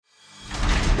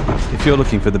If you're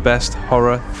looking for the best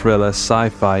horror, thriller,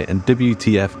 sci-fi and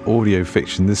WTF audio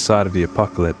fiction this side of the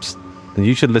apocalypse, then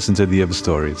you should listen to The Other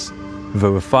Stories. With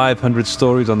over 500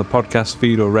 stories on the podcast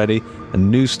feed already and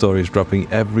new stories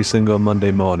dropping every single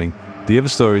Monday morning, The Other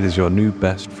Stories is your new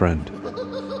best friend.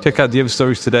 Check out The Other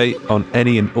Stories today on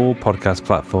any and all podcast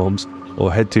platforms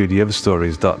or head to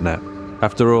theotherstories.net.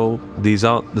 After all, these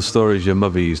aren't the stories your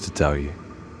mother used to tell you.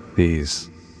 These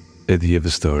are The Other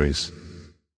Stories.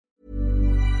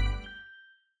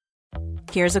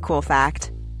 Here's a cool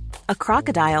fact. A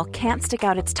crocodile can't stick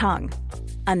out its tongue.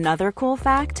 Another cool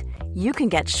fact, you can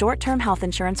get short-term health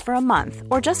insurance for a month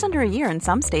or just under a year in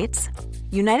some states.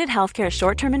 United Healthcare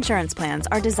short-term insurance plans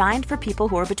are designed for people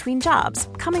who are between jobs,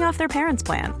 coming off their parents'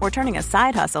 plan, or turning a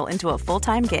side hustle into a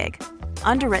full-time gig.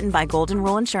 Underwritten by Golden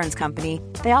Rule Insurance Company,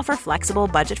 they offer flexible,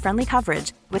 budget-friendly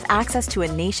coverage with access to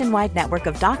a nationwide network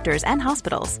of doctors and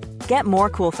hospitals. Get more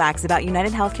cool facts about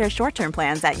United Healthcare short-term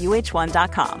plans at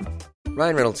uh1.com.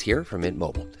 Ryan Reynolds here from Mint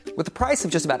Mobile. With the price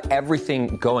of just about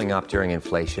everything going up during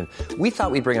inflation, we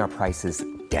thought we'd bring our prices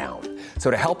down.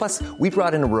 So to help us, we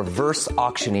brought in a reverse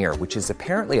auctioneer, which is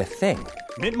apparently a thing.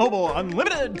 Mint Mobile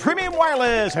Unlimited Premium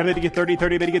Wireless. How to get 30,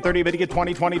 30, bit to get 30, bit to get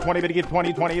 20, 20, 20, bit to get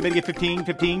 20, 20, bit to get 15,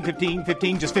 15, 15,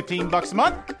 15, just $15 a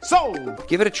month? Sold!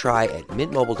 Give it a try at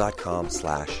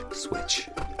mintmobile.com/switch.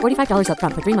 $45 up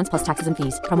front for 3 months plus taxes and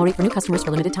fees. Promo rate for new customers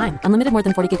for limited time. Unlimited more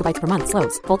than 40 gigabytes per month.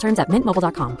 Slows full terms at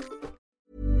mintmobile.com.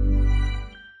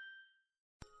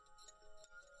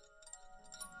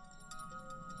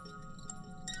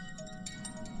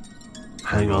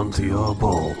 Hang on to your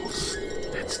balls.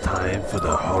 It's time for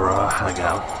the Horror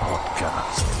Hangout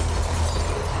Podcast.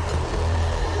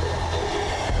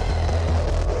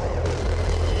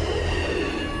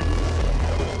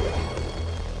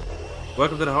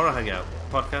 Welcome to the Horror Hangout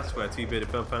Podcast, where two bearded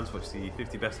film fans watch the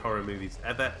 50 best horror movies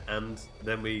ever, and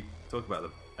then we talk about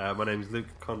them. My name is Luke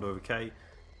Condor with K,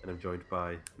 and I'm joined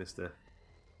by Mr.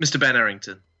 Ben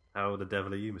Errington. How the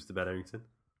devil are you, Mr. Ben Errington?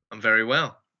 I'm very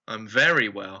well. I'm very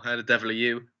well. How the devil are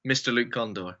you, Mr. Luke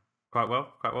Condor? Quite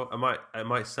well, quite well. I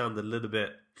might sound a little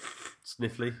bit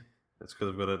sniffly. That's because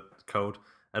I've got a cold,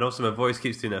 and also my voice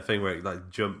keeps doing that thing where it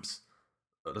like jumps.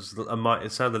 It sounds a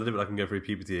little bit like I can go through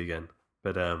puberty again.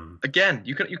 But again,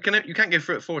 you can't go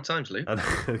through it 4 times, Luke. I was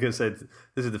gonna say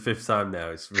this is the 5th time now.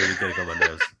 It's really getting on my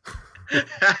nerves.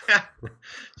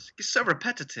 It's so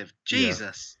repetitive.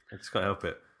 Jesus, yeah, I just can't help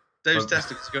it. Those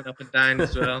testicles going up and down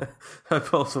as well. My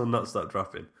pulse will not stop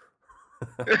dropping.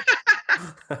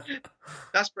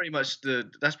 That's pretty much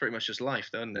just life,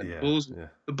 though, isn't it? Yeah,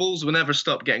 the balls will never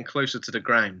stop getting closer to the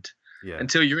ground. Yeah.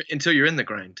 Until you're in the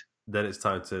ground. Then it's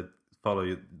time to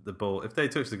follow the ball. If they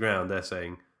touch the ground, they're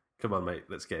saying, "Come on, mate,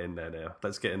 let's get in there now.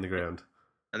 Let's get in the ground."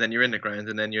 And then you're in the ground,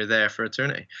 and then you're there for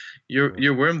eternity.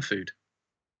 You're worm food.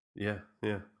 Yeah.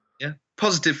 Yeah.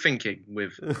 Positive thinking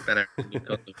with Ben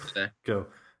Errington today. Cool.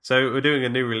 So we're doing a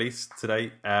new release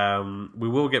today. We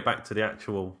will get back to the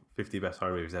actual 50 best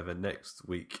horror movies ever next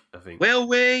week, I think. Will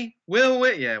we?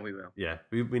 Yeah, we will. Yeah,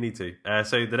 we need to.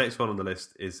 So the next one on the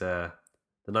list is the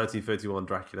 1931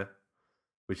 Dracula,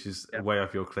 which is way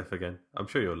off your cliff again. I'm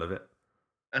sure you'll love it.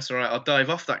 That's all right. I'll dive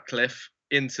off that cliff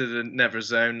into the Never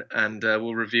Zone, and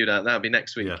we'll review that. That'll be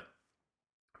next week. Yeah.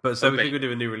 But so we think we'll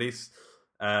do a new release.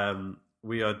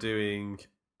 We are doing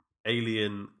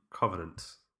Alien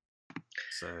Covenant.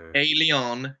 So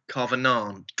Alien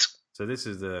Covenant. So this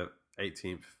is the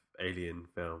 18th Alien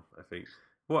film, I think.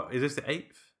 What is this? The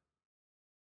 8th?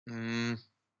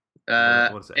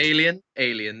 What's it? Alien,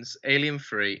 Aliens, Alien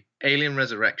 3, Alien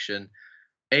Resurrection,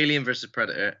 Alien vs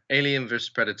Predator, Alien vs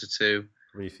Predator 2,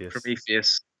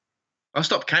 Prometheus. I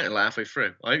stopped counting halfway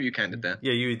through. I hope you counted that.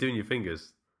 Yeah, you were doing your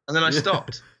fingers. And then I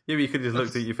stopped. Yeah, but you could have just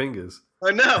looked at your fingers.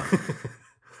 I know.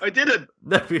 I didn't.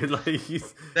 No, like you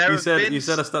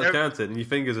said I stopped counting, and your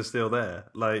fingers are still there.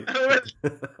 Like, Luke,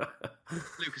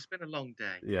 it's been a long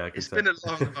day. Yeah, it's been a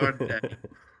long, hard day.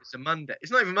 It's a Monday.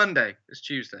 It's not even Monday. It's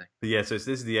Tuesday. But yeah, so this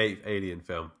is the 8th Alien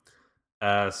film.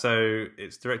 So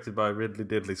it's directed by Ridley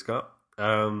Diddley Scott.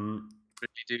 Ridley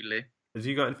Doodley. Have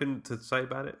you got anything to say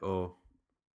about it, or do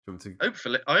you want to?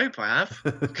 Hopefully, I hope I have,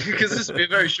 because this will be a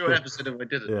very short episode if I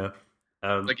didn't. Yeah.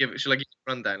 Shall I give you the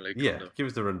rundown, Luke? Yeah, give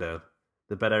us the rundown.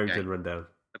 The Ben Errington rundown.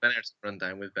 The Ben Errington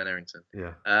rundown with Ben Errington.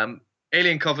 Yeah.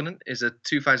 Alien Covenant is a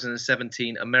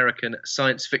 2017 American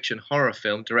science fiction horror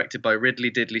film directed by Ridley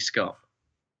Diddley Scott.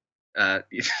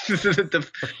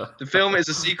 The film is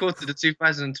a sequel to the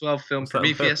 2012 film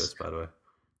Prometheus. By the way.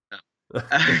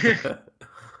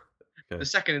 No. The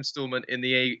second installment in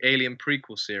the Alien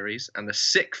prequel series, and the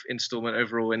 6th installment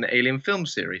overall in the Alien film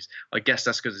series. I guess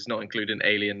that's because it's not including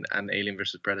Alien and Alien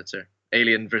vs Predator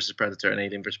Alien versus Predator and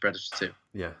Alien versus Predator 2.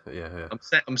 Yeah.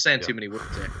 I'm saying too many words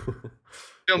here.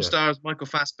 Film stars Michael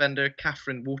Fassbender,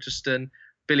 Catherine Waterston,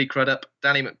 Billy Crudup,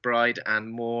 Danny McBride, and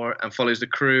more, and follows the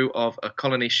crew of a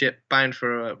colony ship bound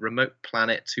for a remote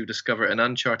planet to discover an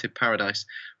uncharted paradise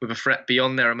with a threat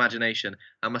beyond their imagination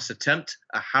and must attempt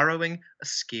a harrowing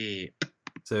escape.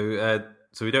 So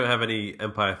we don't have any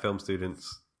Empire film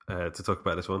students to talk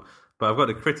about this one, but I've got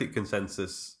a critic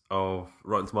consensus of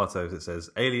Rotten Tomatoes. It says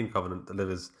Alien Covenant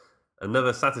delivers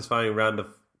another satisfying round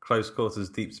of close quarters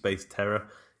deep space terror,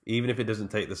 even if it doesn't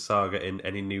take the saga in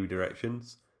any new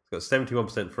directions. It's got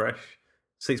 71% fresh,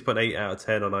 6.8 out of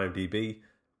 10 on IMDb.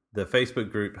 The Facebook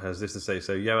group has this to say.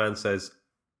 So Johan says,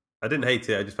 I didn't hate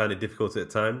it, I just found it difficult at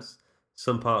times.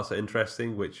 Some parts are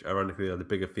interesting, which ironically are the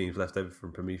bigger themes left over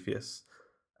from Prometheus.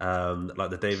 Like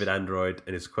the David android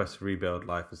and his quest to rebuild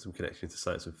life and some connection to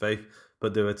science and faith.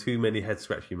 But there were too many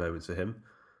head-scratching moments for him.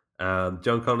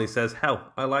 John Connolly says,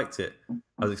 hell, I liked it.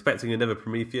 I was expecting another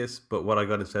Prometheus, but what I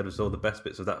got instead was all the best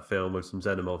bits of that film with some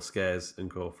xenomorph scares and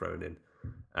gore thrown in.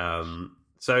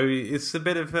 So it's a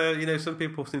bit of, some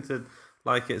people seem to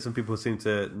like it, some people seem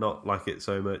to not like it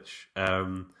so much.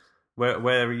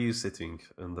 Where are you sitting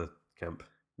in the camp?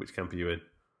 Which camp are you in?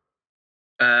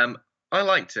 I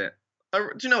liked it. Do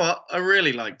you know what? I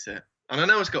really liked it. And I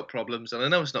know it's got problems, and I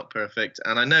know it's not perfect,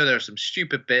 and I know there are some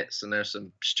stupid bits, and there's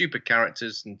some stupid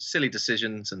characters and silly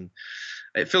decisions, and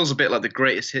it feels a bit like the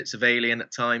greatest hits of Alien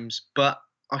at times, but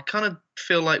I kind of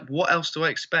feel like, what else do I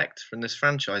expect from this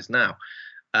franchise now?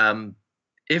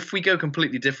 If we go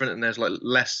completely different and there's like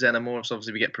less xenomorphs,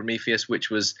 obviously we get Prometheus,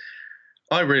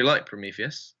 I really like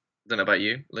Prometheus. I don't know about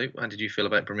you, Luke. How did you feel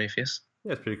about Prometheus?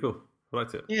 Yeah, it's pretty cool. I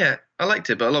liked it. Yeah, I liked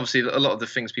it, but obviously a lot of the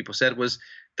things people said was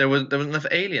there wasn't enough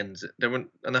aliens. There weren't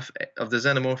enough of the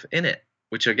xenomorph in it,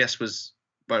 which I guess was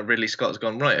why Ridley Scott's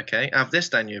gone, right, okay, have this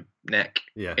down your neck,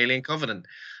 Alien Covenant.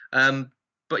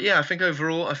 But yeah, I think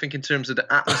overall, in terms of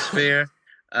the atmosphere,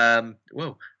 in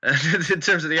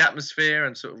terms of the atmosphere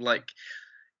and sort of like,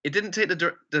 it didn't take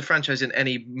the franchise in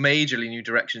any majorly new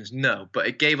directions, no, but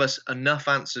it gave us enough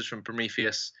answers from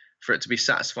Prometheus for it to be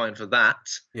satisfying for that.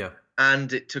 Yeah.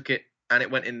 And it took it, and it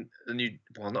went in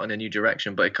not in a new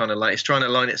direction, but it kind of like, it's trying to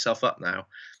line itself up now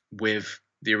with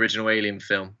the original Alien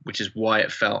film, which is why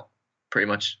it felt pretty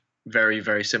much very,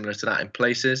 very similar to that in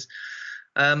places.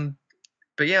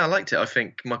 But yeah, I liked it. I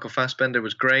think Michael Fassbender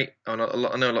was great. I know a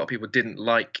lot of people didn't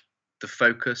like the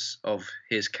focus of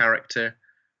his character.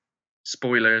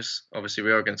 Spoilers. Obviously,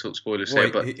 we are going to talk spoilers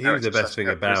here. But he was the best thing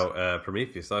about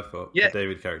Prometheus, I thought. Yeah. The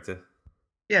David character.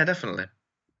 Yeah, definitely.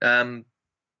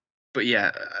 But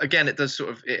yeah, again, it does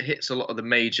it hits a lot of the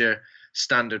major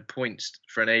standard points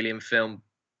for an Alien film.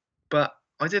 But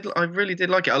I really did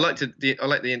like it. I liked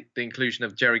the inclusion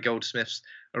of Jerry Goldsmith's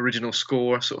original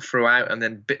score sort of throughout, and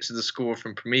then bits of the score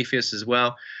from Prometheus as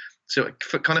well. So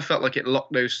it kind of felt like it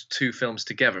locked those two films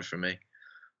together for me.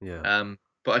 Yeah.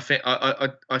 But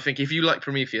I think if you like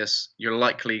Prometheus, you're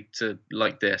likely to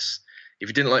like this. If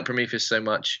you didn't like Prometheus so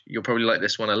much, you'll probably like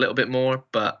this one a little bit more,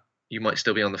 but you might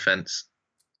still be on the fence.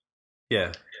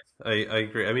 Yeah, I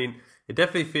agree. I mean, it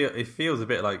definitely feels a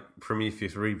bit like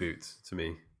Prometheus reboot to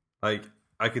me. Like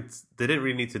they didn't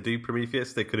really need to do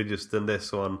Prometheus. They could have just done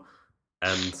this one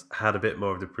and had a bit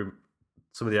more of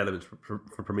some of the elements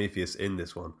for Prometheus in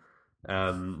this one.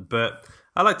 But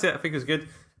I liked it. I think it was good.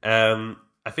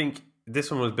 I think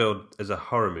this one was billed as a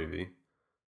horror movie.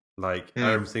 Like I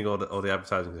remember seeing all the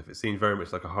advertising stuff. It seemed very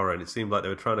much like a horror, and it seemed like they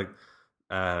were trying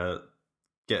to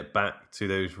get back to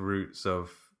those roots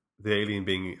of the Alien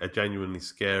being a genuinely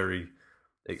scary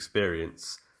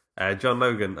experience. John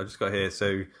Logan, I just got here,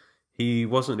 so he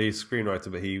wasn't the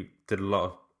screenwriter, but he did a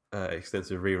lot of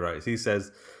extensive rewrites. He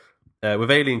says,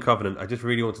 with Alien Covenant, I just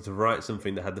really wanted to write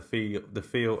something that had the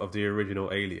feel of the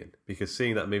original Alien, because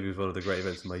seeing that movie was one of the great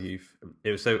events of my youth. It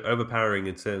was so overpowering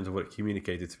in terms of what it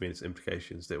communicated to me and its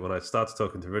implications that when I started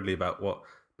talking to Ridley about what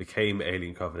became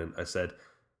Alien Covenant, I said,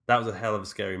 that was a hell of a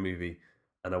scary movie,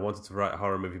 and I wanted to write a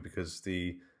horror movie because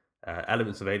the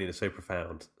elements of Alien are so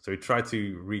profound. So he tried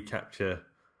to recapture,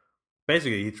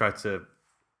 basically he tried to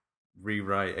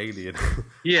rewrite Alien.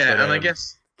 Yeah, but, and I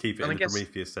guess keep it in the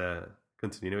Prometheus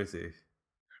continuity.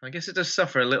 I guess it does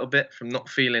suffer a little bit from not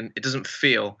feeling. It doesn't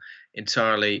feel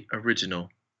entirely original.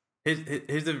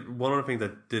 Here's one of the things I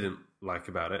didn't like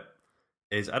about it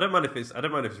is I don't mind if it's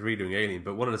redoing Alien,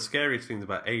 but one of the scariest things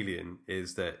about Alien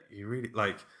is that you really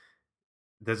like.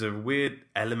 There's a weird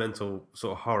elemental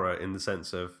sort of horror in the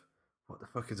sense of what the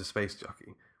fuck is a space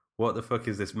jockey? What the fuck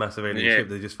is this massive alien ship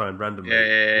they just found randomly?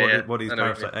 What is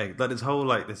parasite egg? Like this whole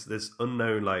like this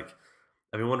unknown like.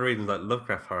 I mean, one of the reasons like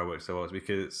Lovecraft horror works so well is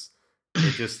because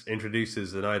it just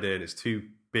introduces an idea and it's too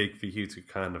big for you to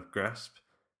kind of grasp.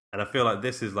 And I feel like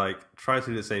this is like trying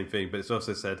to do the same thing, but it's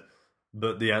also said,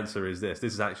 but the answer is this.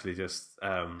 This is actually just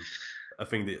a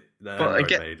thing that Arrow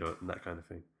made, or that kind of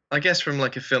thing. I guess from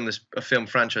like a film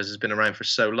franchise has been around for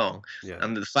so long,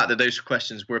 and the fact that those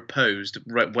questions were posed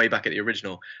way back at the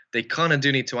original, they kind of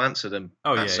do need to answer them.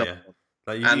 Oh yeah.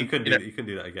 Like you couldn't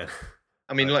do that again.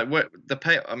 I mean,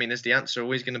 is the answer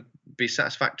always going to be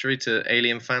satisfactory to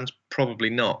Alien fans? Probably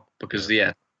not, because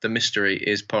the mystery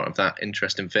is part of that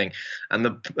interesting thing, and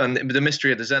the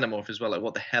mystery of the xenomorph as well. Like,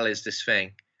 what the hell is this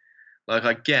thing? Like,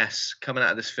 I guess coming out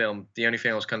of this film, the only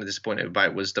thing I was kind of disappointed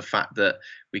about was the fact that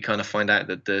we kind of find out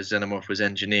that the xenomorph was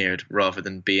engineered rather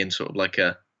than being sort of like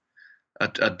a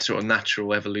sort of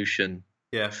natural evolution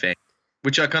thing,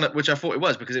 which I thought it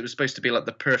was, because it was supposed to be like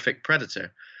the perfect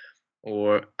predator.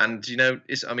 Alien's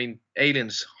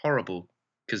horrible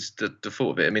because the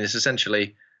thought of it. I mean, it's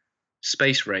essentially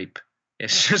space rape.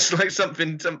 It's just like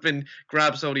something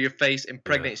grabs hold of your face,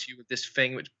 impregnates you with this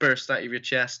thing which bursts out of your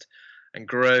chest and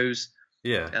grows.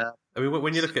 Yeah. I mean,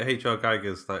 when you look at H.R.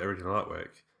 Geiger's like original artwork,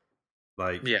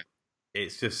 like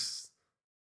it's just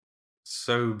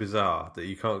so bizarre that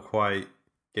you can't quite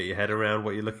get your head around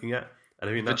what you're looking at. And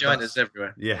I mean, vaginas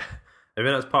everywhere. Yeah, I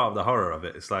mean that's part of the horror of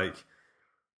it. It's like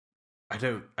I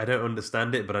don't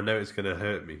understand it, but I know it's going to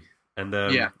hurt me. And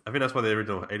I think that's why the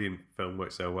original Alien film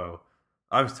worked so well.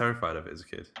 I was terrified of it as a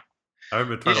kid. I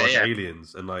remember trying to watch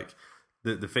Aliens and like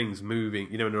the things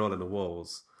moving, you know, when they're all in the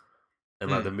walls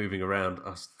and like they're moving around.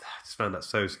 I just found that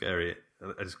so scary.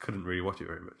 I just couldn't really watch it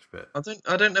very much. But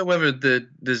I don't know whether the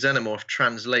xenomorph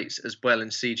translates as well in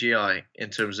CGI in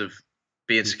terms of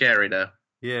being scary though.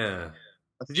 Yeah.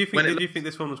 Did you think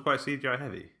this one was quite CGI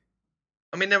heavy?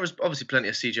 I mean, there was obviously plenty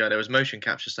of CGI. There was motion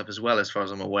capture stuff as well, as far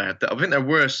as I'm aware. I think there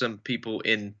were some people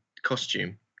in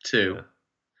costume too,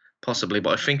 possibly.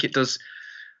 But I think it does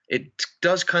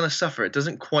kind of suffer. It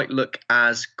doesn't quite look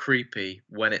as creepy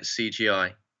when it's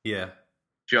CGI. Yeah. Do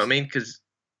you know what I mean? Because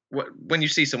when you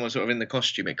see someone sort of in the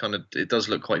costume, it does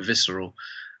look quite visceral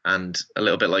and a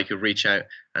little bit like you reach out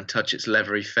and touch its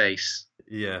leathery face.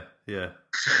 Yeah. I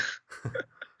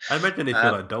imagine they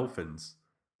feel like dolphins.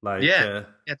 Like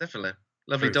definitely.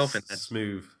 Lovely dolphin head.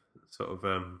 Smooth, sort of,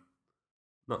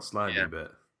 not slimy,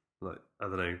 but like I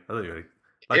don't know really.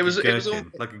 Like it was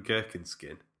like a gherkin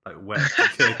skin, like wet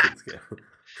gherkin skin.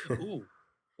 Ooh,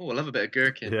 I love a bit of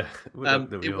gherkin. Yeah,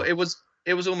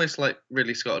 it was almost like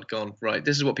Ridley Scott had gone, right,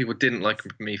 this is what people didn't like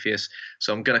in Prometheus,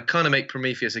 so I'm going to kind of make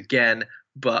Prometheus again,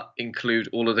 but include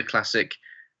all of the classic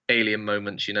Alien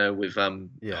moments, you know, with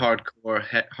hardcore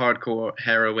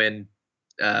heroine,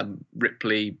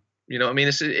 Ripley. You know what I mean?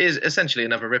 It is essentially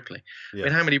another Ripley. Yeah. I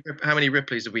mean, how many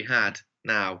Ripleys have we had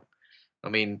now? I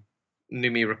mean,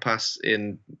 Noomi Rapace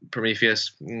in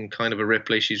Prometheus, kind of a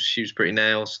Ripley. She's pretty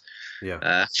nails.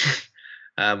 Yeah.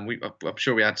 I'm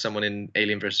sure we had someone in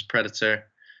Alien versus Predator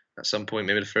at some point,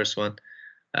 maybe the first one.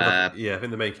 I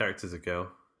think the main character's a girl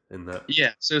in that.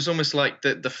 Yeah, so it's almost like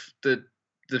the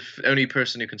only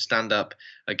person who can stand up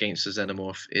against the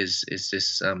xenomorph is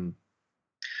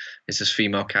this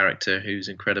female character who's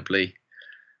incredibly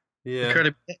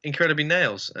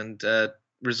nails and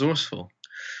resourceful.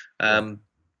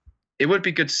 It would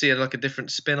be good to see like a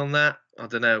different spin on that. I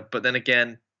don't know, but then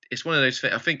again, it's one of those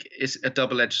things. I think it's a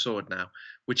double-edged sword now.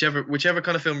 Whichever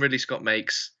kind of film Ridley Scott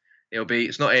makes,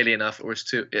 it's not alien enough, or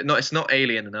it's not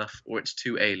alien enough, or it's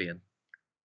too alien.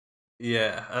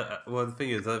 Yeah. Well, the thing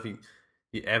is, I don't think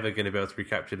you're ever going to be able to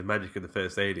recapture the magic of the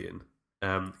first Alien.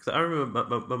 Because I remember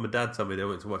my mum and dad told me they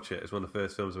went to watch it. It's one of the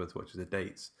first films I went to watch as a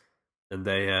dates, and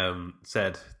they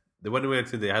said that when we went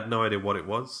to, they had no idea what it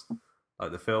was.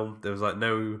 Like the film, there was like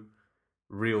no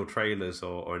real trailers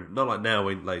or not like now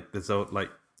when like there's like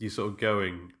you sort of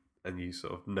going and you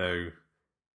sort of know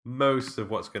most of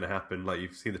what's going to happen. Like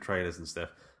you've seen the trailers and stuff.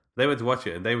 They went to watch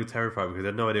it and they were terrified because they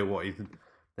had no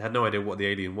idea what the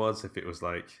alien was. If it was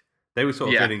like they were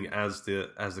sort of feeling as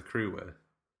the crew were,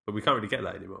 but we can't really get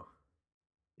that anymore.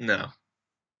 No,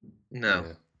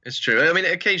 it's true. I mean,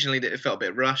 occasionally it felt a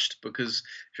bit rushed because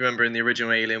if you remember in the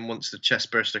original Alien, once the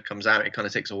chest burster comes out, it kind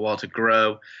of takes a while to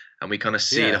grow, and we kind of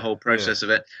see the whole process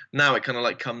of it. Now it kind of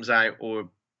like comes out, or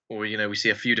we see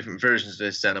a few different versions of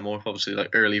this xenomorph, obviously like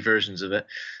early versions of it,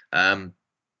 and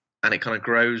it kind of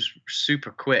grows super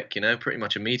quick, pretty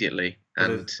much immediately.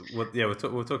 And we'll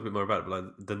talk a bit more about it, but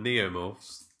like the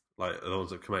neomorphs, like the ones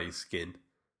that come out of your skin,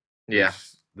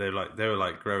 they were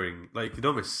like growing, like you could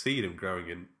almost see them growing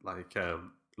in like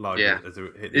larger as they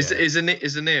hit the air. Is the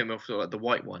neomorph sort of like the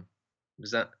white one?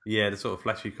 Was that? Yeah, the sort of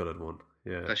fleshy coloured one.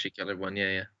 Yeah, fleshy coloured one.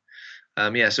 Yeah.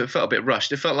 So it felt a bit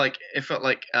rushed. It felt like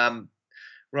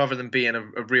rather than being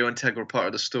a real integral part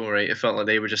of the story, it felt like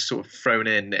they were just sort of thrown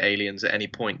in the aliens at any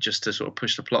point just to sort of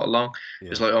push the plot along. Yeah.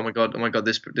 It's like, oh my god,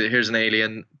 here's an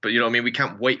alien, but you know what I mean? We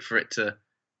can't wait for it to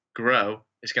grow.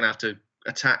 It's going to have to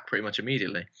attack pretty much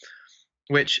immediately.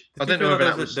 Which I don't know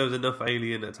if there was enough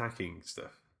alien attacking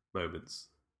stuff moments.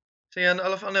 So yeah,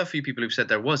 I know a few people who've said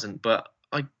there wasn't, but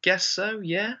I guess so.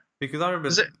 Yeah. Because I remember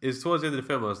it's towards the end of the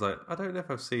film. I was like, I don't know if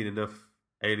I've seen enough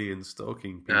alien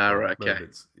stalking people. Right, okay.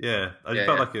 Moments. Yeah, I just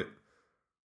felt like it.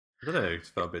 I don't know. It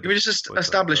felt a bit. Can we just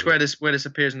establish where this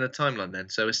appears in the timeline then?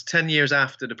 So it's 10 years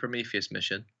after the Prometheus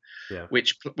mission. Yeah.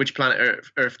 Which planet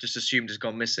Earth just assumed has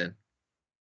gone missing.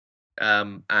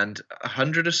 And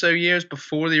 100 or so years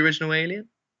before the original Alien.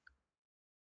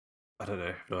 I don't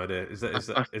know. No idea. Is there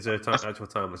actual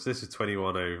timeline? So this is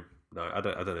 2100. No, I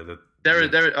don't know. There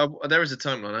is a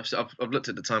timeline. I've looked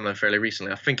at the timeline fairly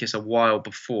recently. I think it's a while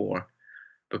before,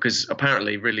 because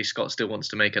apparently Ridley Scott still wants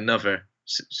to make another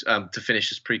to finish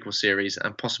his prequel series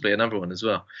and possibly another one as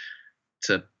well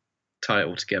to tie it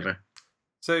all together.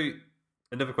 So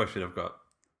another question I've got.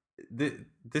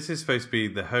 This is supposed to be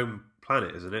the home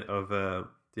planet, isn't it, of the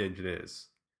engineers?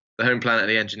 The home planet of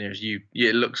the engineers.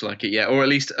 It looks like it, yeah, or at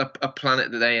least a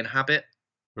planet that they inhabit.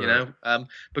 You know,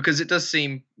 because it does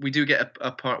seem we do get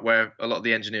a part where a lot of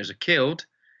the engineers are killed,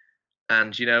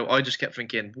 and you know, I just kept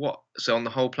thinking, what? So on the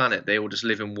whole planet, they all just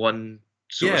live in one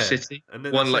sort of city, and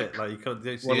then one like you can't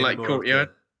see one like courtyard.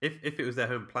 If it was their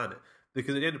home planet,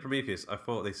 because at the end of Prometheus, I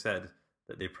thought they said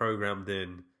that they programmed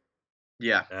in.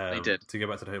 Yeah, they did to go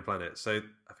back to the home planet. So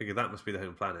I figured that must be the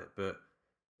home planet, but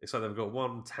it's like they've got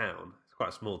one town. It's quite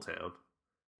a small town,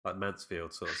 like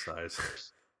Mansfield sort of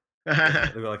size. They've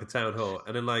got like a town hall,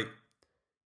 and then like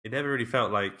it never really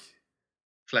felt like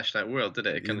fleshed out world, did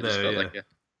it? It kind of just felt like a.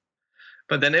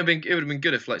 But then it would have been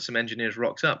good if like some engineers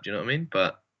rocked up. Do you know what I mean?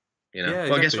 But you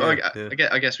know, I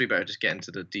guess we better just get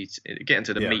into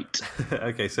the meat.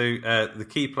 Okay, so the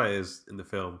key players in the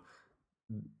film.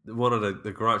 One of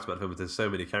the gripes about the film is there's so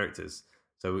many characters.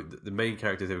 So the main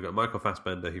characters here, we've got Michael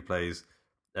Fassbender, who plays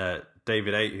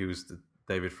David 8, who's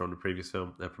David from the previous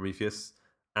film, Prometheus.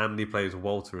 And he plays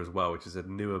Walter as well, which is a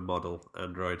newer model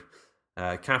android.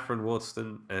 Catherine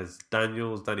Waterston as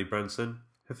Daniels, Danny Branson.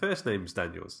 Her first name's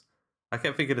Daniels. I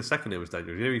kept thinking the second name was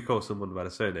Daniels. You know, you call someone by a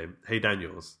surname. Hey,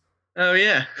 Daniels. Oh,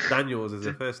 yeah. Daniels is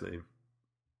her first name.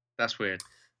 That's weird.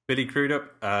 Billy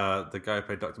Crudup, the guy who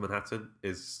played Dr. Manhattan,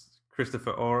 is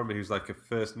Christopher Oram, who's like a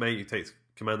first mate who takes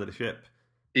command of the ship.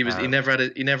 He never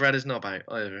had his knob out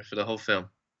either for the whole film,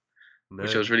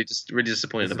 which I was really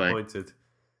disappointed about.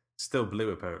 Still blue,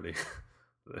 apparently.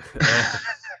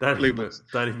 Danny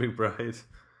McBride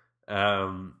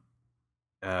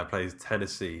plays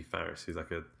Tennessee Farris, who's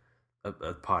like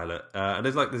a pilot. And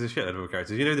there's a shitload of other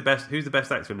characters. You know who's the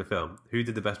best actor in the film? Who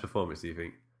did the best performance, do you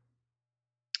think?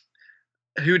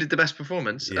 Who did the best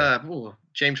performance? Yeah.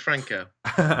 James Franco.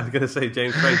 I was going to say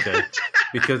James Franco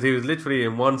because he was literally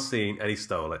in one scene and he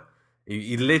stole it.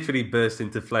 He literally burst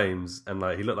into flames and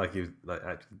like he looked like he was like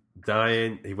actually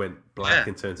dying. He went black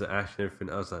and turned to ash and everything.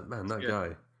 I was like, man, that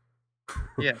guy.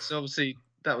 Yeah, so obviously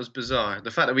that was bizarre.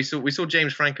 The fact that we saw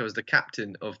James Franco as the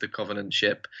captain of the Covenant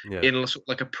ship in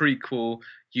like a prequel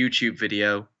YouTube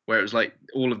video where it was like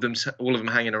all of them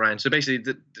hanging around. So basically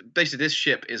this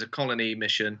ship is a colony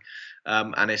mission,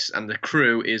 and the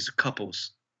crew is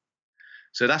couples.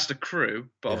 So that's the crew,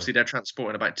 but obviously they're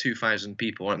transporting about 2,000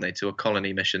 people, aren't they, to a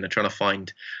colony mission. They're trying to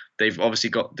find. They've obviously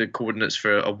got the coordinates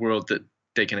for a world that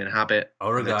they can inhabit.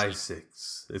 Orgai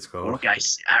 6, it's called.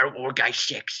 Orgai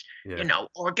 6. Yeah. You know,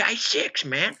 Orgai 6,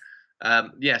 man.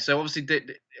 So obviously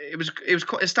it was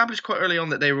quite established quite early on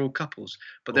that they were all couples,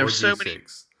 but there were so many.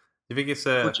 6. Do you think it's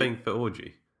a thing for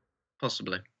orgy?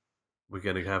 Possibly. We're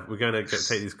gonna take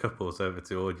these couples over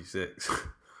to Orgy 6.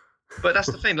 But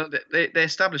that's the thing. Like, they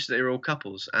established that they were all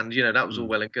couples, and you know that was all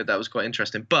well and good. That was quite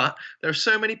interesting. But there are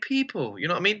so many people. You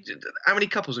know what I mean? How many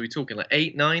couples are we talking? Like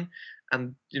 8, 9,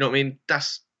 and you know what I mean?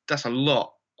 That's a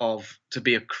lot to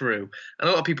be a crew. And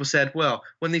a lot of people said, well,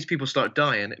 when these people start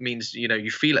dying, it means you know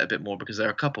you feel it a bit more because they're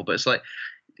a couple. But it's like,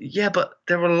 yeah, but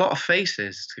there were a lot of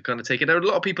faces to kind of take it. There were a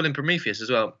lot of people in Prometheus as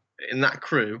well. In that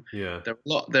crew, there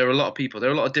were a lot of people. There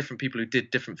were a lot of different people who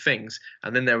did different things,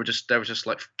 and then there were just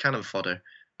like cannon fodder.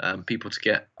 People to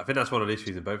get. I think that's one of the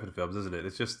issues in both of the films, isn't it?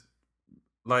 It's just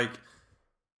like.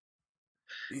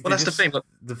 Well, that's the thing. Like,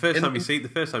 the first time you see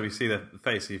their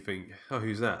face, you think, "Oh,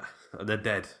 who's that?" And they're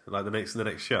dead. Like the next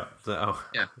shot. Like, oh,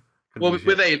 yeah. Well,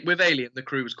 with Alien, the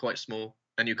crew was quite small,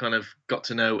 and you kind of got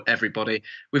to know everybody.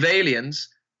 With Aliens,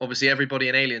 obviously, everybody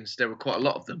in Aliens, there were quite a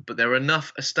lot of them, but there were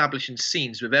enough establishing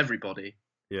scenes with everybody.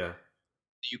 Yeah.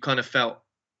 You kind of felt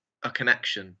a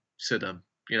connection to them.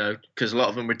 because a lot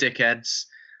of them were dickheads.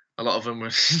 A lot of them were,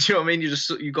 do you know what I mean?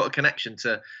 You got a connection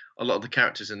to a lot of the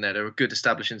characters in there. There were good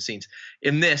establishing scenes.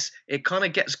 In this, it kind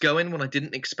of gets going when I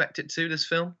didn't expect it to. This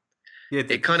film. Yeah,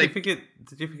 did you think it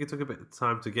took a bit of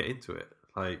time to get into it?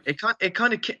 Like it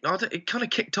kind of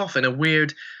kicked off in a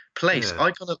weird place.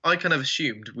 Yeah. I kind of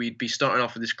assumed we'd be starting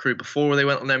off with this crew before they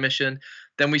went on their mission.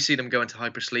 Then we see them go into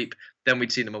hypersleep. Then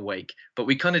we'd see them awake. But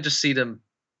we kind of just see them.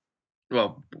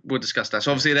 Well, we'll discuss that.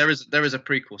 So obviously there is a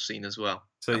prequel scene as well.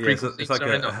 So it's like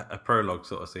a prologue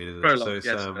sort of scene, isn't it? Prologue, so it's,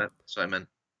 yes, that's what I meant.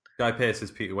 Guy Pearce's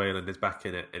Peter Wayland is back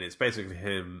in it, and it's basically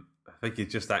him. I think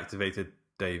he's just activated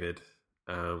David,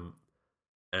 and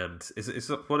it's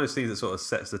one of those scenes that sort of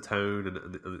sets the tone and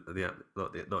the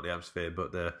not the atmosphere,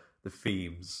 but the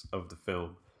themes of the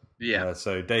film. Yeah.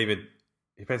 So David,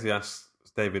 he basically asks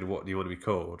David, "What do you want to be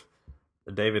called?"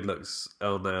 And David looks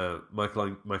on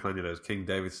Michelangelo's King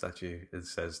David statue and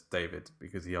says David,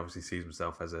 because he obviously sees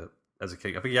himself as a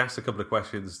king. I think he asks a couple of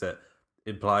questions that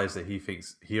implies that he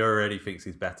already thinks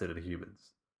he's better than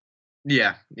humans.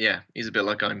 Yeah. He's a bit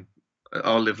like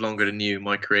I'll live longer than you,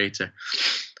 my creator.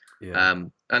 Yeah.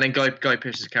 And then Guy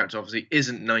Pearce's character obviously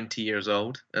isn't 90 years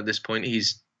old at this point.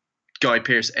 He's Guy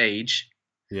Pearce age.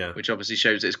 Yeah. Which obviously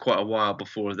shows that it's quite a while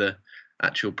before the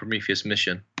actual Prometheus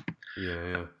mission.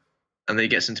 Yeah. And then he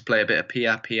gets him to play a bit of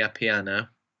piano.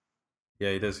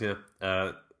 Yeah, he does. Yeah,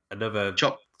 another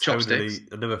chopsticks.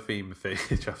 Another theme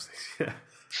chopsticks. Yeah,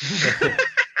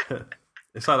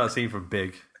 it's like that scene from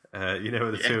Big. Where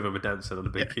the two of them are dancing on a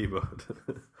big keyboard.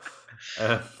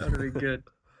 Very good.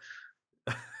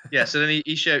 Yeah, so then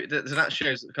he showed that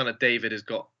shows that kind of David has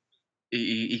got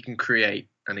he can create,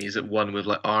 and he's at one with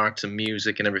like art and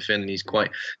music and everything, and he's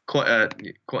quite a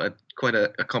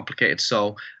complicated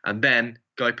soul. And then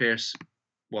Guy Pearce,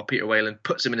 Peter Wayland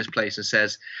puts him in his place and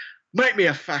says, "Make me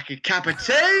a fucking cup of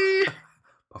tea."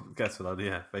 Gets it on,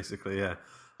 yeah, basically, yeah.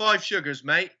 5 sugars,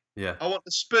 mate. Yeah. I want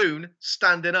the spoon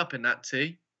standing up in that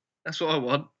tea. That's what I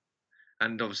want.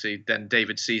 And obviously, then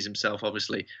David sees himself.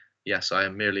 Obviously, yes,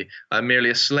 I'm merely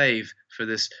a slave for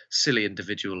this silly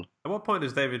individual. At what point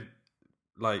does David,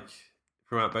 like,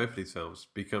 throughout both of these films,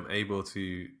 become able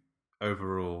to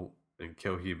overrule and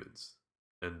kill humans?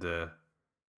 And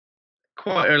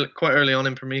quite early on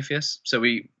in Prometheus. So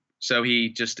he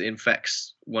just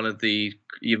infects Noomi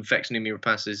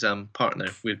Rapace's partner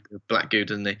with black goo,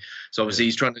 doesn't he? So obviously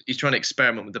he's trying to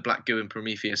experiment with the black goo in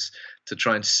Prometheus to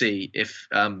try and see if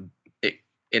it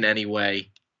in any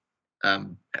way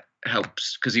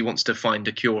helps, because he wants to find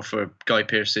a cure for Guy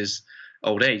Pearce's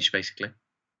old age, basically.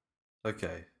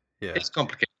 Okay, yeah, it's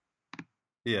complicated.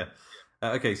 Yeah.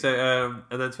 Okay, so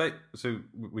and then so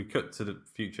we cut to the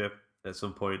future at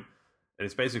some point. And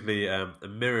it's basically a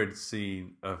mirrored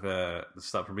scene of the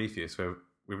start of Prometheus, where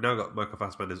we've now got Michael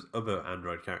Fassbender's other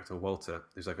android character, Walter,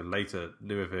 who's like a later,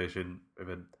 newer version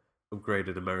with an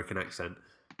upgraded American accent.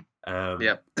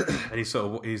 And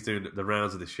he's doing the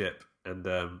rounds of the ship, and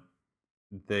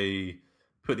they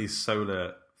put these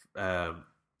solar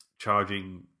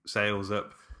charging sails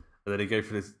up, and then they go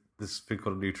for this thing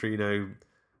called a neutrino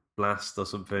blast or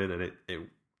something, and it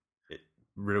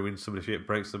ruins some of the ship,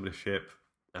 breaks some of the ship.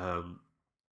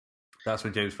 That's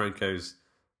when James Franco's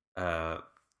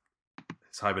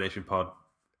his hibernation pod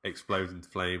explodes into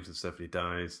flames and stuff, and he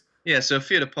dies. Yeah, so a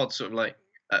few of the pods sort of like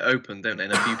open, don't they?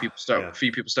 And a few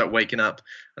people start waking up,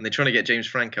 and they're trying to get James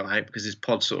Franco out because his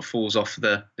pod sort of falls off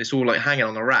it's all like hanging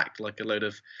on a rack like a load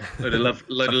of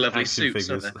lovely suits,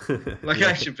 aren't they? Like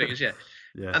action figures, yeah.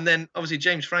 And then obviously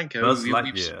James Franco,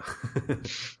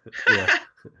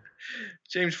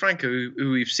 James Franco,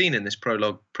 who we've seen in this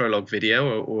prologue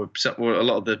video, or a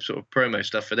lot of the sort of promo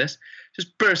stuff for this,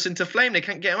 just bursts into flame. They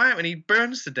can't get him out, and he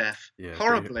burns to death. Yeah,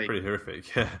 horribly. Pretty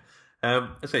horrific. Yeah.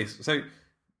 Okay, so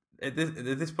at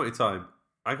this point in time,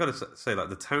 I got to say, like,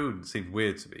 the tone seemed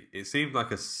weird to me. It seemed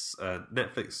like a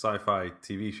Netflix sci-fi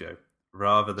TV show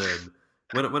rather than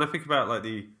when I think about like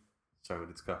when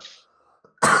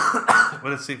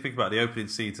I think about the opening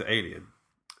scene to Alien.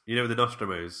 The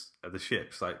Nostromo's of the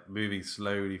ships, like, moving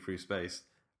slowly through space.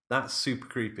 That's super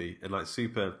creepy and, like,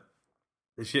 super...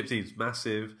 The ship seems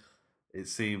massive. It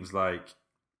seems like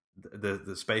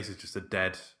the space is just a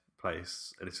dead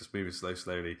place, and it's just moving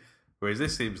slowly. Whereas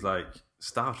this seems like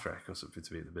Star Trek or something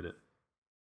to me at the minute.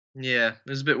 Yeah, it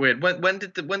was a bit weird. When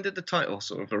did the title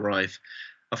sort of arrive?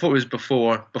 I thought it was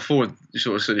before sort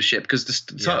of the ship, because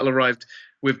the title arrived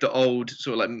with the old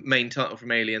sort of like main title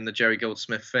from Alien, the Jerry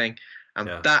Goldsmith thing. And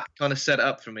that kind of set it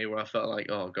up for me, where I felt like,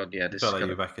 oh god, yeah, this felt like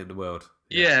you're back in the world.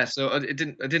 Yeah, so I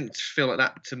didn't feel like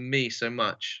that to me so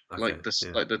much, like the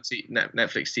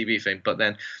Netflix TV thing. But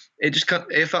then it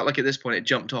felt like at this point it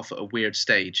jumped off at a weird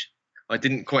stage. I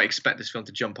didn't quite expect this film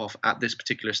to jump off at this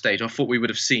particular stage. I thought we would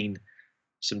have seen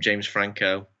some James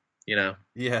Franco, Yeah.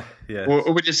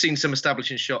 or we've just seen some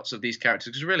establishing shots of these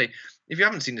characters. Because really, if you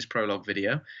haven't seen this prologue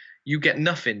video, you get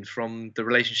nothing from the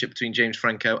relationship between James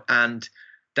Franco and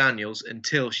Daniels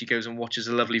until she goes and watches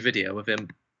a lovely video of him.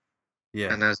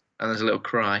 Yeah. And there's a little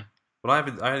cry. Well,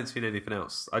 I hadn't seen anything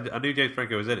else. I knew James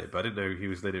Franco was in it, but I didn't know he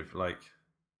was in it for like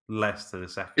less than a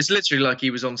second. It's literally like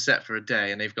he was on set for a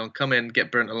day, and they've gone, "Come in,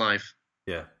 get burnt alive."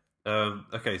 Yeah.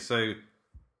 Okay. So.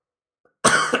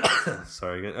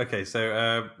 Sorry again. Okay.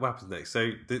 So what happens next?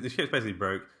 So the ship's basically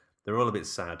broke. They're all a bit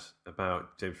sad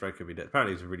about James Franco being dead.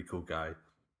 Apparently, he's a really cool guy.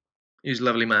 He was a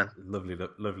lovely man. Lovely,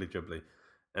 jubbly.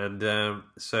 And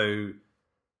so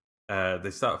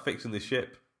they start fixing the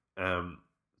ship.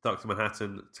 Dr.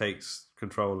 Manhattan takes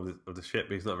control of the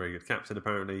ship. He's not a very good captain,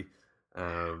 apparently.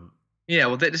 Yeah,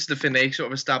 well, this is the thing. They sort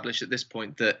of establish at this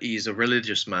point that he's a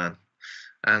religious man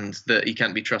and that he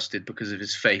can't be trusted because of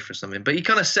his faith or something. But he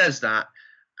kind of says that,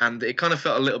 and it kind of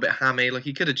felt a little bit hammy. Like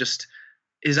he could have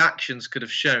his actions could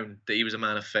have shown that he was a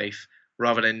man of faith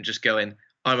rather than just going,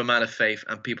 "I'm a man of faith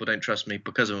and people don't trust me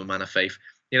because I'm a man of faith."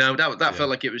 That felt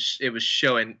like it was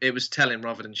showing, it was telling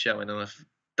rather than showing. And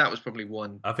that was probably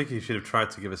one. I think he should have tried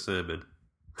to give a sermon.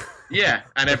 Yeah,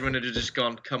 and everyone would have just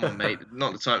gone, "Come on, mate,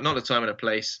 not the time and a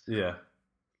place." Yeah,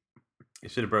 he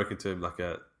should have broken to him like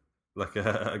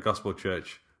a gospel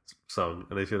church song,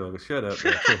 and they should have gone, "Shut up."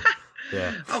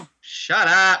 Yeah. Oh, shut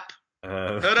up!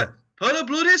 Put a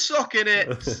bloody sock in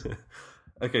it.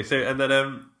 Okay, so and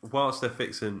then whilst they're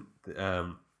fixing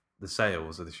the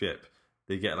sails of the ship,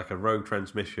 they get like a rogue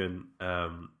transmission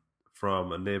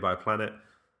from a nearby planet.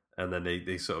 And then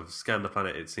they sort of scan the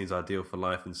planet. It seems ideal for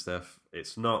life and stuff.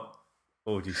 It's not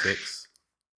Orgy 6.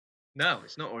 No,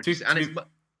 it's not Orgy 6. And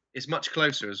it's much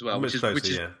closer as well, which is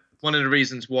yeah. One of the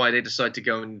reasons why they decide to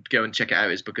go and check it out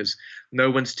is because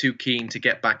no one's too keen to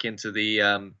get back into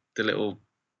the little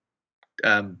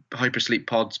hypersleep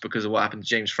pods because of what happened to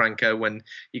James Franco when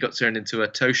he got turned into a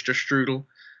toaster strudel.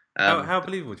 How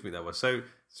believable do you think that was? So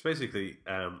it's basically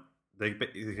they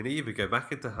can either go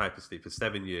back into hypersleep for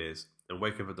 7 years and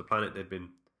wake up at the planet they've been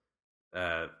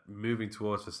moving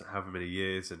towards for however many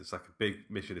years, and it's like a big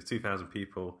mission. There's 2,000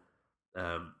 people,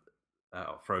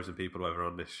 frozen people, whatever,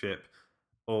 on this ship,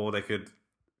 or they could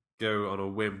go on a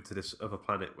whim to this other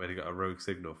planet where they got a rogue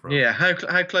signal from. Yeah,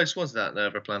 how close was that, the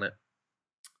other planet?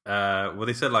 Well,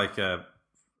 they said like a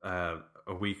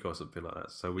week or something like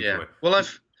that. So a week away. Well,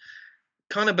 I've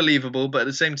kind of believable, but at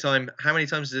the same time, how many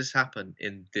times does this happen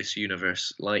in this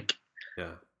universe? Like,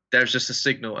 there's just a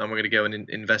signal, and we're going to go and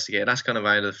investigate. That's kind of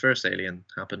how the first Alien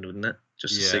happened, wouldn't it?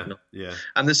 Just a signal. Yeah.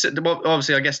 And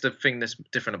obviously, I guess the thing that's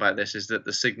different about this is that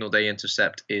the signal they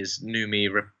intercept is Noomi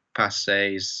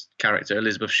Rapace's character,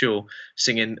 Elizabeth Shaw,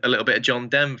 singing a little bit of John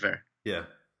Denver. Yeah.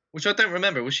 Which I don't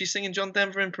remember. Was she singing John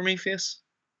Denver in Prometheus?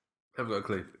 I haven't got a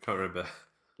clue. Can't remember.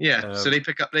 Yeah. So they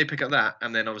pick up that,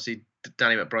 and then obviously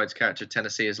Danny McBride's character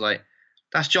Tennessee is like,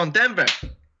 "That's John Denver."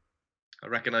 I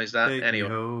recognise that anyway.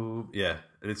 Yeah,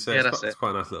 and it's that's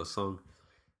quite a nice little song.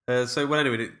 So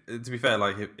anyway, to be fair,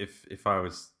 like if I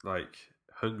was like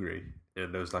hungry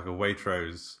and there was like a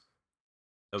Waitrose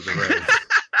up the road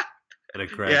and a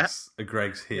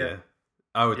Greg's here,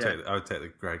 I would take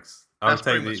the Greg's. I would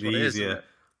take the easier,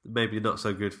 maybe not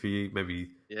so good for you. Maybe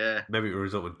it would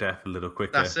result in death a little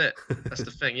quicker. That's it. That's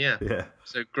the thing. Yeah. Yeah.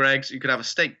 So Greg's, you could have a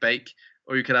steak bake,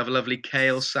 or you could have a lovely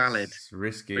kale salad. It's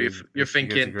risky. You're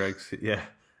thinking, Greg's. Yeah.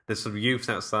 There's some youths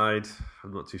outside.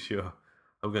 I'm not too sure.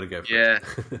 I'm gonna go for it.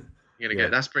 You're gonna go.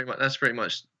 That's pretty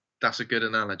much. That's a good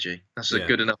analogy. That's a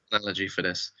good enough analogy for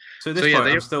this. So at this point,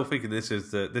 I'm still thinking this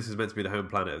is meant to be the home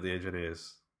planet of the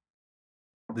engineers.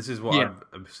 This is what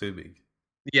I'm assuming.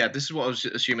 Yeah, this is what I was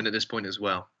assuming at this point as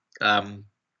well. But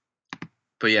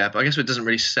I guess it doesn't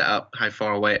really set up how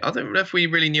far away. I don't know if we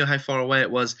really knew how far away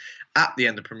it was at the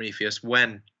end of Prometheus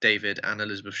when David and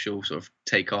Elizabeth Shaw sort of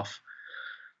take off.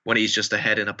 When he's just a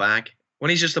head in a bag. When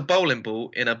he's just a bowling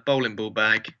ball in a bowling ball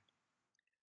bag.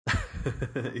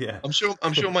 Yeah. I'm sure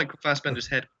Michael Fassbender's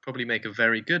head would probably make a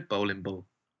very good bowling ball.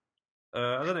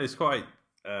 I don't know. It's quite.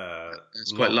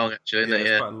 It's quite long, actually, isn't it?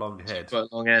 It's quite a long head. Quite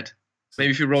a long head. Maybe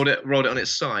if you rolled it on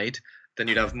its side, then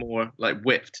you'd have more like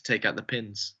width to take out the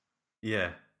pins.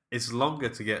 Yeah, it's longer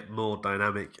to get more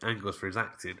dynamic angles for his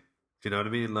acting. Do you know what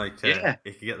I mean? Like, he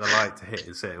could get the light to hit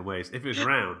in certain ways. If it was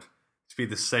round, it'd be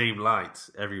the same light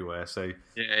everywhere. So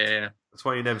yeah. That's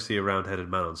why you never see a round-headed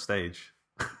man on stage.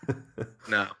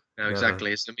 No,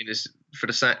 exactly. It's for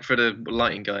the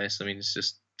lighting guys. I mean, it's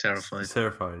just terrifying. It's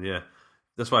terrifying. Yeah,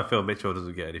 that's why Phil Mitchell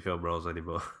doesn't get any film roles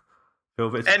anymore.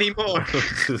 anymore.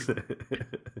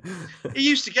 He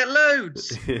used to get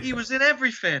loads. He was in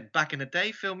everything back in the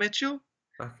day. Phil Mitchell.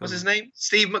 What's his name?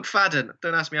 Steve McFadden.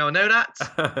 Don't ask me how I know that,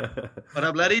 but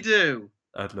I bloody do.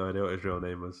 I had no idea what his real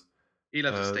name was. He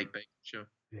loves a steak bake, sure.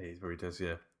 Yeah, he really does.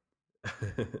 Yeah.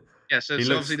 Yeah. So he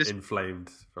looks obviously this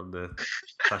inflamed from the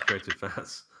saturated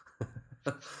fats.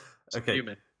 Okay.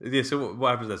 Human. Yeah. So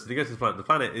what happens there? So they go to the planet. The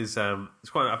planet is it's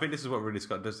quite. I think this is what Ridley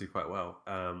Scott does do quite well.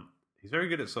 He's very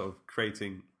good at sort of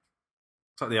creating.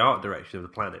 It's like the art direction of the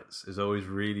planets is always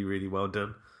really, really well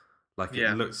done. Like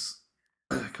it looks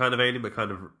kind of alien, but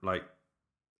kind of like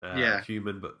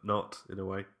human, but not in a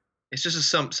way. It's just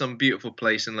some beautiful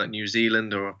place in like New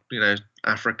Zealand or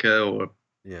Africa or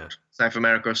South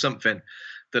America or something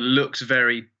that looks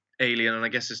very alien, and I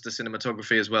guess it's the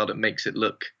cinematography as well that makes it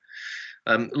look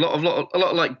a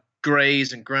lot like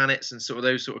greys and granites and sort of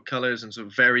those sort of colors and sort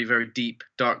of very, very deep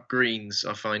dark greens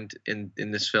I find in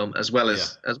this film as well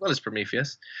as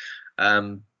Prometheus.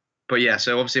 But yeah,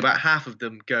 so obviously about half of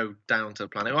them go down to the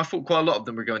planet. Well, I thought quite a lot of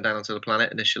them were going down onto the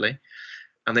planet initially,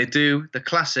 and they do the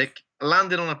classic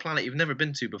landing on a planet you've never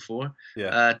been to before.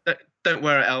 Yeah. Don't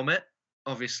wear a helmet,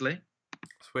 obviously.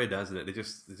 It's weird, isn't it? They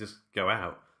just go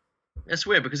out. It's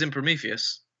weird because in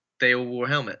Prometheus they all wore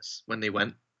helmets when they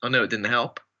went. I know it didn't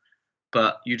help,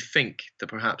 but you'd think that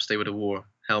perhaps they would have wore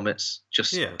helmets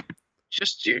just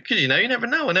because you never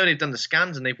know. I know they've done the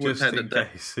scans and they've worked out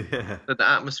that the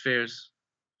atmosphere's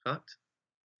fucked.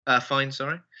 Fine,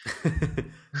 sorry.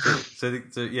 So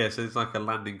it's like a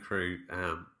landing crew.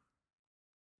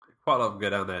 Quite a lot of them go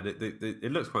down there.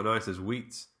 It looks quite nice. There's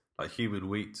wheat, like human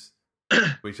wheat,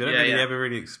 which I don't ever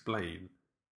really explain,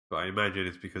 but I imagine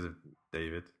it's because of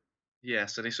David. Yeah,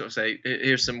 so they sort of say,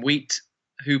 "Here's some wheat.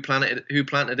 Who planted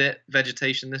it?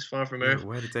 Vegetation this far from Earth."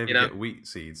 Where did David get wheat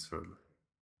seeds from?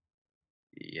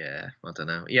 Yeah, I don't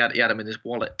know. He had them in his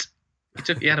wallet.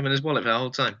 He had them in his wallet for the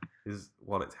whole time. His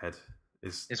wallet head.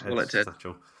 His wallet head.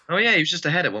 Satchel. Oh yeah, he was just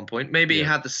a head at one point. Maybe he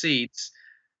had the seeds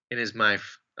in his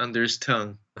mouth, under his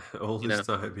tongue. All this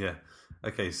time, yeah.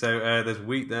 Okay, so there's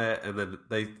wheat there, and then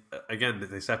they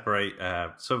separate.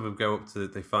 Some of them go up to.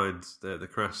 They find the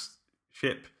crashed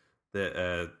ship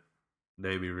that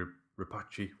Naomi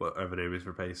Rapace, whatever her name is,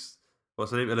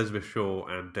 what's her name? Elizabeth Shaw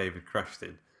and David crashed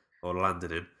in or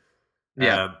landed in.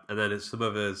 Yeah, and then some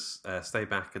others stay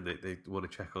back and they want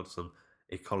to check on some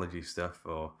ecology stuff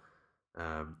or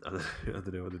I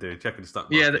don't know what they're doing. Checking the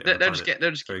stock market. Yeah,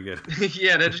 they're just very good.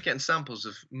 Yeah, they're just getting samples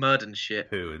of mud and shit,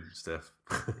 poo and stuff.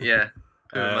 Yeah,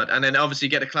 poo and mud, and then obviously you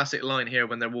get a classic line here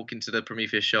when they're walking to the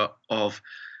Prometheus shot of,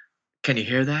 "Can you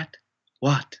hear that?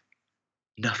 What?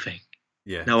 Nothing.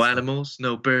 Yeah, no animals,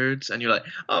 no birds," and you're like,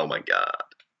 "Oh my god."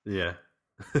 Yeah.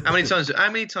 How many times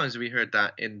have we heard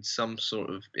that in some sort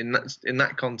of in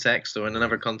that context or in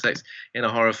another context in a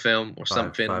horror film or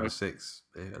something? 5 or 6.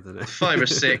 I don't know. 5 or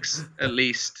 6 at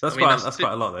least. That's quite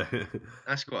a lot though.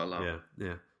 That's quite a lot.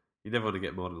 Yeah. You never want to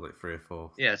get more than like 3 or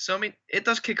 4. Yeah. So I mean, it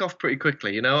does kick off pretty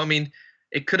quickly. I mean,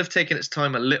 it could have taken its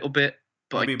time a little bit,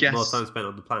 but I guess more time spent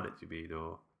on the planet. You mean,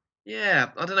 or yeah,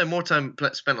 I don't know, more time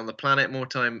spent on the planet, more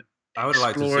time. I would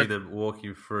like to see them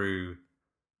walking through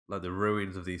like the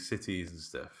ruins of these cities and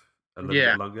stuff a little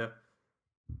bit longer.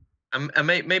 And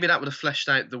maybe that would have fleshed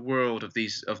out the world of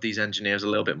these engineers a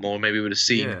little bit more. Maybe we would have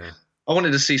seen. Yeah. I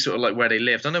wanted to see sort of like where they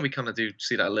lived. I know we kind of do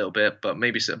see that a little bit, but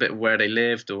maybe a bit of where they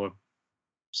lived or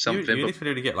something. You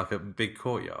literally get like a big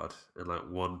courtyard and like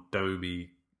one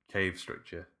domey cave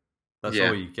structure. That's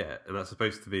all you get, and that's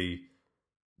supposed to be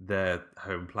their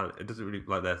home planet. It doesn't really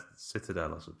like their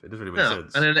citadel or something. It doesn't really make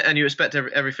sense. And you expect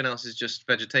everything else is just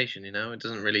vegetation. It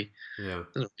doesn't really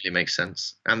make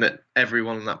sense. And that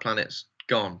everyone on that planet's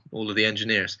gone, all of the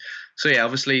engineers. So yeah,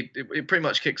 obviously it pretty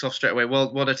much kicks off straight away.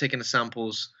 While they're taking the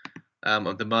samples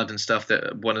of the mud and stuff,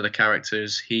 that one of the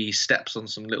characters, he steps on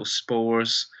some little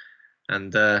spores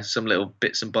and some little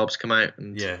bits and bobs come out.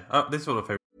 And this is one of my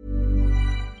favorite.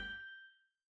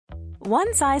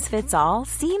 One size fits all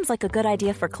seems like a good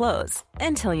idea for clothes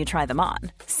until you try them on.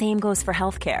 Same goes for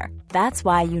healthcare. That's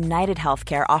why United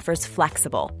Healthcare offers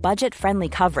flexible, budget-friendly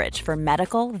coverage for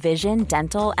medical, vision,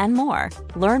 dental, and more.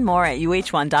 Learn more at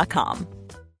UH1.com.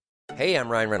 Hey, I'm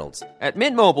Ryan Reynolds. At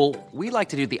Mint Mobile, we like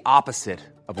to do the opposite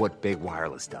of what Big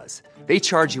Wireless does. They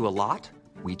charge you a lot,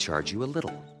 we charge you a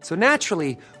little. So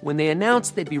naturally, when they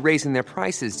announced they'd be raising their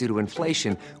prices due to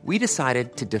inflation, we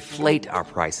decided to deflate our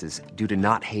prices due to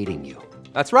not hating you.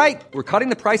 That's right. We're cutting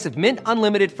the price of Mint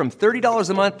Unlimited from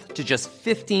 $30 a month to just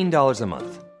 $15 a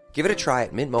month. Give it a try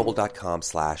at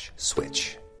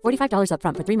mintmobile.com/switch. $45 up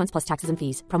front for 3 months plus taxes and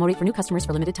fees. Promo rate for new customers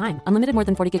for limited time. Unlimited more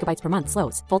than 40 gigabytes per month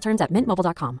slows. Full terms at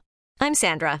mintmobile.com. I'm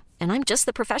Sandra, and I'm just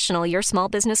the professional your small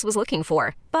business was looking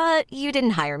for. But you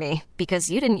didn't hire me because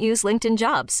you didn't use LinkedIn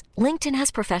Jobs. LinkedIn has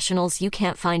professionals you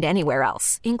can't find anywhere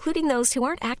else, including those who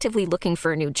aren't actively looking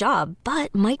for a new job,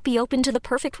 but might be open to the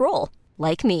perfect role,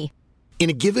 like me. In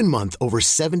a given month, over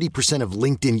 70% of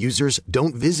LinkedIn users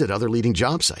don't visit other leading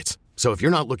job sites. So if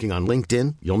you're not looking on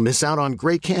LinkedIn, you'll miss out on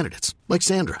great candidates like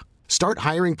Sandra. Start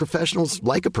hiring professionals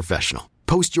like a professional.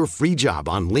 Post your free job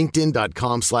on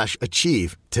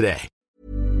linkedin.com/achieve today.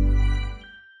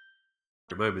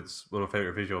 Moments, one of my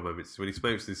favourite visual moments, when he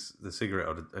smokes the cigarette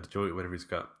on a joint whenever he's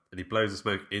got, and he blows the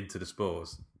smoke into the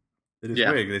spores. And it's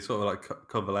weird, they sort of like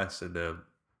convalesce and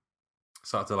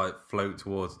start to like float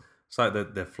towards. It's like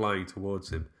they're flying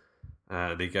towards him,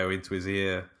 and they go into his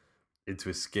ear, into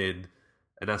his skin,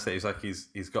 and that's it. It's like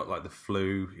he's got like the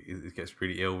flu. He gets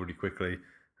really ill really quickly.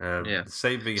 The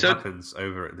same thing happens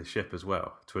over at the ship as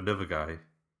well to another guy.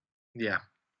 Yeah.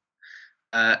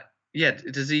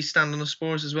 Does he stand on the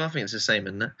spores as well? I think it's the same,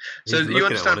 isn't it? So he's you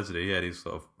understand? At one, isn't he? Yeah, and he's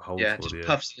sort of holds one. Just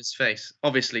puffs in his face.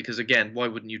 Obviously, because again, why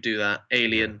wouldn't you do that?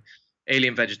 Alien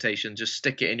vegetation. Just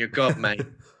stick it in your gob, mate.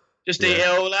 Just eat it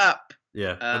all up.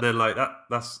 Yeah, and then like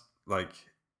that's like,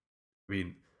 I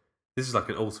mean, this is like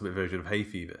an ultimate version of hay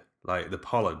fever. Like the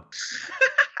pollen.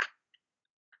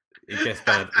 It gets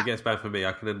bad. It gets bad for me.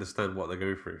 I can understand what they're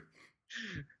going through.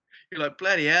 You're like,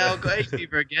 bloody hell, I've got hay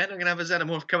fever again. I'm gonna have a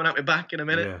xenomorph coming out my back in a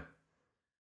minute.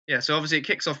 Yeah. So obviously it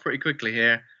kicks off pretty quickly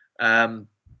here.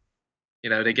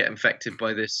 They get infected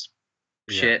by this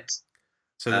shit.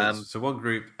 So one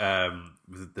group,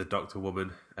 the doctor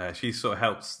woman, she sort of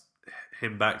helps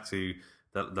him back to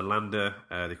the lander,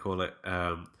 they call it,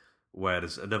 where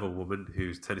there's another woman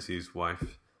who's Tennessee's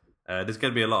wife. There's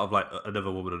going to be a lot of like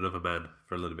another woman, another man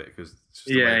for a little bit because it's just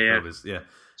the way the film is. Yeah,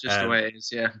 just the way it is.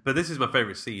 Yeah. But this is my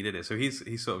favourite scene in it. So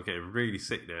he's sort of getting really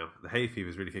sick now. The hay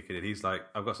fever's really kicking in. He's like,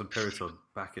 I've got some Piriton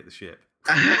back at the ship.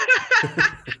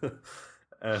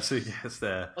 So he gets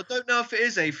there. I don't know if it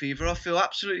is hay fever. I feel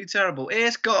absolutely terrible.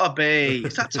 It's gotta be.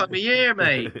 It's that time of year,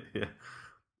 mate. Yeah.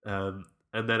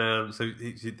 And then so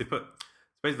they put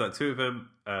basically like two of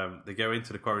them. They go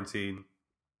into the quarantine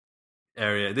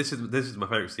area. This is my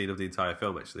favourite scene of the entire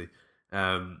film, actually.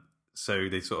 So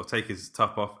they sort of take his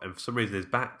top off, and for some reason his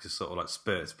back just sort of like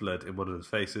spurts blood in one of his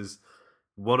faces.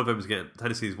 One of them is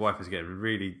Tennessee's wife is getting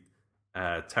really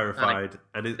terrified,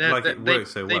 and it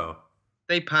works so well.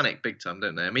 They panic big time,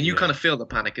 don't they? I mean, you kind of feel the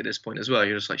panic at this point as well.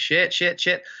 You're just like, shit.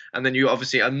 And then you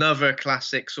obviously, another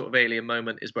classic sort of alien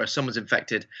moment is where someone's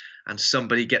infected and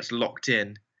somebody gets locked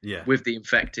in with the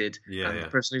infected. The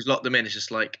person who's locked them in is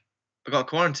just like, I got to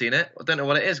quarantine it. I don't know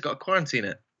what it is. Got to quarantine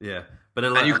it. Yeah. But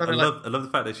then I love the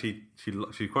fact that she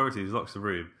quarantines, locks the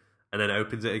room, and then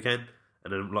opens it again,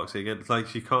 and then locks it again. It's like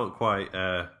she can't quite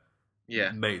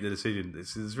make the decision.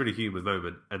 It's a really human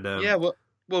moment. And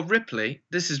Well, Ripley,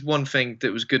 this is one thing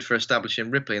that was good for establishing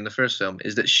Ripley in the first film,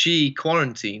 is that she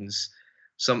quarantines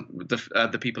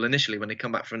the people initially when they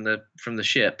come back from the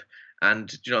ship, and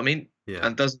do you know what I mean? Yeah.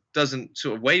 And doesn't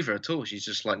sort of waver at all. She's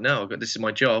just like, no, this is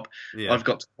my job. Yeah. I've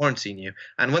got to quarantine you.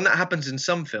 And when that happens in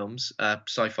some films,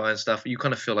 sci-fi and stuff, you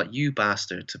kind of feel like you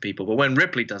bastard to people. But when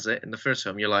Ripley does it in the first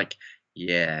film, you're like,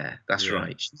 yeah, that's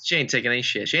right. She ain't taking any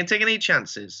shit. She ain't taking any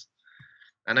chances.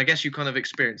 And I guess you kind of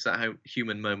experience that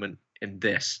human moment in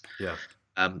this. Yeah.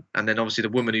 And then obviously the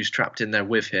woman who's trapped in there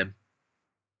with him.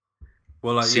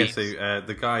 Well, so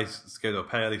the guy's going to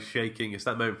pale, he's shaking. It's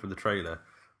that moment from the trailer.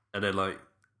 And then like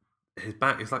his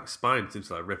back, his like spine seems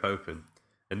to like rip open.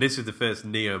 And this is the first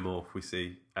neomorph we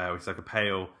see, which is like a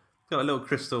pale, got like little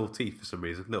crystal teeth for some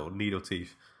reason, little needle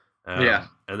teeth. And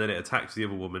then it attacks the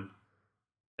other woman.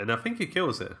 And I think it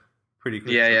kills her. Pretty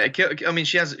good. Yeah. I mean,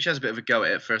 she has a bit of a go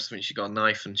at it first. I mean, she got a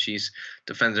knife and she's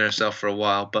defending herself for a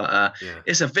while, but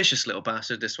it's a vicious little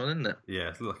bastard. This one, isn't it? Yeah,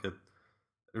 it's like it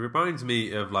reminds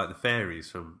me of like the fairies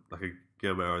from like a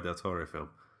Guillermo del Toro film.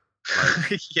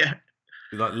 Like,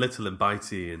 like little and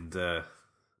bitey and I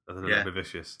don't know, a bit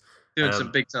vicious. Doing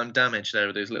some big time damage there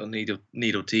with those little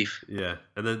needle teeth. Yeah,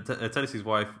 and then Tennessee's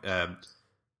wife.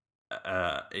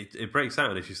 It breaks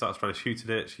out and she starts trying to shoot at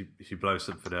it. She blows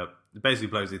something up. It basically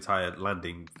blows the entire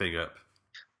landing thing up.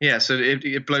 Yeah, so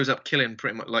it blows up, killing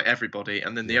pretty much like everybody,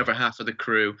 and then the other half of the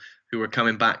crew who are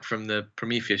coming back from the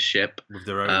Prometheus ship with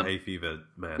their own hay fever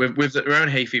man. With their own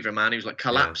hay fever man who's like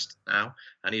collapsed now,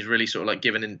 and he's really sort of like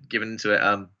given into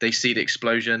it. They see the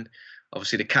explosion.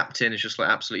 Obviously, the captain is just like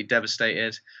absolutely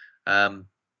devastated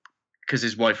because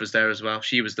his wife was there as well.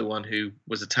 She was the one who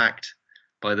was attacked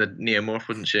by the neomorph,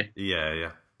 wouldn't she?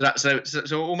 Yeah. So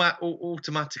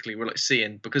automatically we're like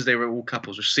seeing, because they were all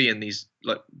couples, we're seeing these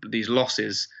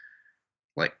losses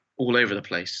like all over the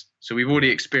place. So we've already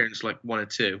experienced like 1 or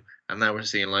 2, and now we're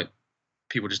seeing like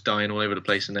people just dying all over the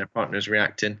place and their partners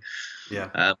reacting.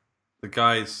 Yeah. The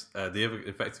guy's, the other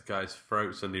infected guy's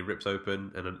throat suddenly rips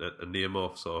open, and a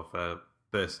neomorph sort of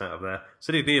bursts out of there.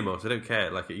 So these neomorphs, I don't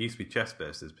care. Like, it used to be chest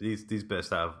bursters, but these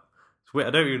burst out of. It's weird.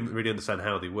 I don't even really understand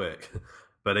how they work,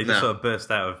 but they just sort of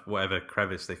burst out of whatever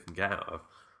crevice they can get out of.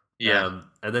 Yeah.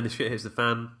 And then the shit hits the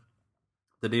fan.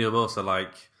 The neomorphs are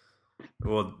like,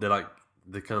 well, they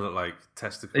kind of look like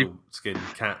testicle skin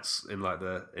cats in like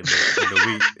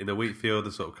in the wheat field.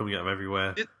 They're sort of coming out of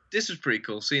everywhere. This was pretty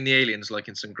cool. Seeing the aliens like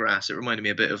in some grass, it reminded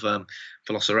me a bit of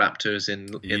Velociraptors in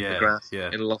the grass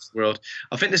in a Lost World.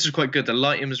 I think this was quite good. The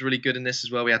lighting was really good in this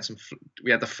as well. We had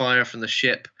the fire from the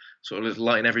ship sort of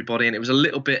lighting everybody, and it was a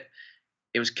little bit.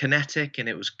 It was kinetic and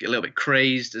it was a little bit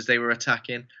crazed as they were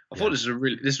attacking. I thought this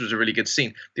was a really good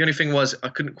scene. The only thing was I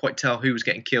couldn't quite tell who was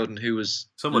getting killed and who was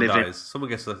Someone living. dies. Someone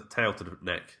gets a tail to the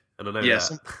neck. And I know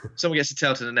that. Someone gets a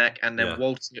tail to the neck, and then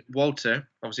Walter,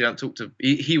 obviously I haven't talked to.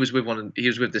 He was with he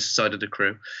was with this side of the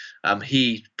crew.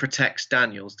 He protects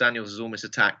Daniels. Daniels is almost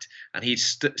attacked, and he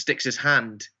sticks his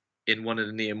hand in one of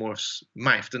the neomorphs'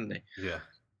 mouth, doesn't he? Yeah.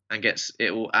 And gets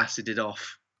it all acided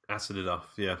off.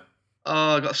 Yeah.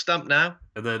 Oh, I got a stump now.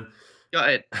 And then got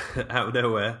it out of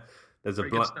nowhere. There's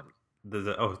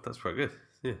oh, that's quite good.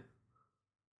 Yeah.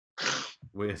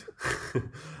 Weird.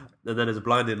 And then there's a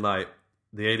blinding light.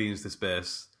 The aliens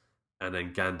disperse, and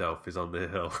then Gandalf is on the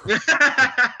hill.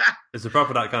 It's a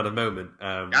proper that kind of moment.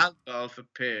 Gandalf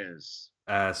appears.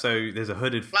 So there's a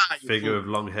hooded figure with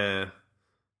long hair.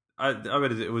 I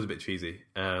read it was a bit cheesy.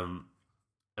 And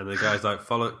the guy's like,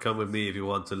 come with me if you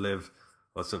want to live,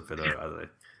 or something. I don't know.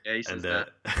 Yeah, he says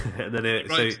that. And then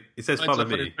he says, follow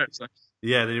me.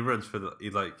 Yeah, then he runs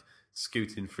he's like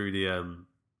scooting through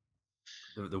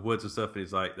the woods and stuff, and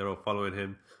he's like, they're all following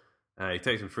him. He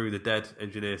takes them through the dead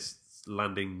engineers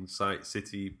landing site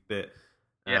city bit.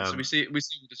 Yeah, so we see the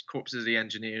corpses of the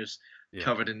engineers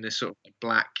covered in this sort of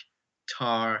black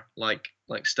tar like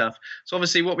stuff. So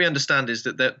obviously what we understand is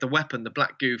that the weapon, the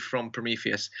black goo from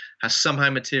Prometheus, has somehow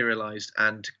materialized,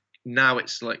 and now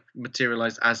it's like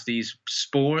materialized as these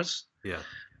spores. Yeah.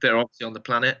 That are obviously on the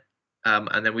planet. And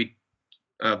then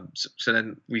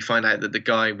then we find out that the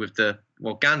guy with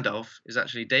Gandalf is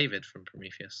actually David from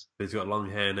Prometheus. He's got long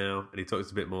hair now, and he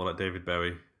talks a bit more like David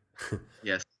Bowie.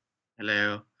 Yes.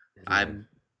 Hello. I'm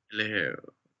hello.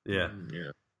 Yeah.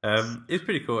 It's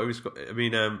pretty cool. I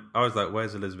was like,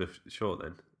 where's Elizabeth Short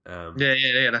then?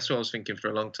 Yeah. That's what I was thinking for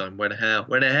a long time. Where the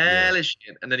hell is she?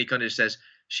 And then he kind of says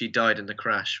she died in the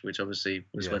crash, which obviously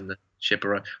was when the ship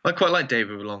arrived. I quite like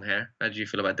David with long hair. How do you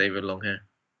feel about David with long hair?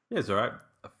 Yeah, it's all right.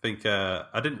 I think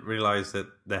I didn't realise that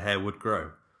the hair would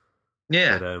grow.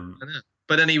 Yeah, I know.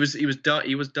 But then he was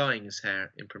dyeing his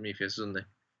hair in Prometheus, wasn't he?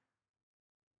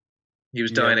 He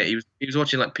was dyeing it. He was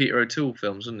watching like Peter O'Toole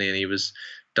films, wasn't he? And he was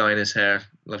dyeing his hair,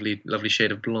 lovely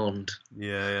shade of blonde.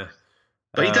 Yeah.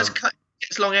 But he gets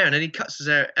long hair, and then he cuts his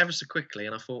hair ever so quickly.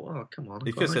 And I thought, oh come on.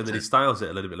 He cuts it, and then he styles it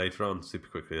a little bit later on, super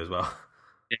quickly as well.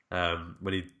 Yeah.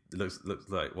 When he looks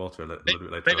like Walter a little bit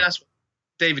later. Maybe that's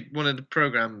David. One of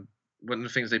the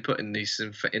things they put in these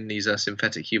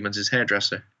synthetic humans is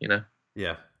hairdresser, you know?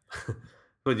 Yeah.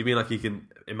 What do you mean, like he can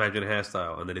imagine a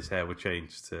hairstyle and then his hair would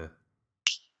change to...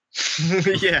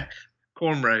 Yeah,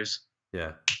 cornrows.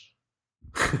 Yeah.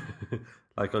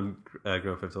 Like on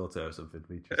Grand Theft Auto or something,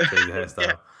 we just change the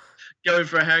hairstyle. Go in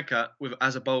for a haircut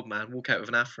as a bald man, walk out with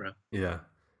an afro. Yeah.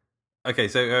 Okay,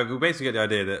 so we basically get the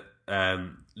idea that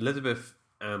Elizabeth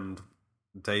and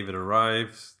David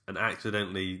arrives and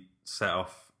accidentally set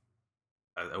off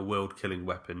a world-killing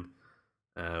weapon,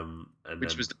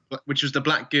 which was the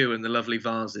black goo and the lovely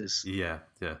vases. Yeah.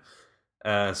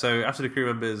 So after the crew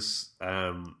members,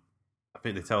 I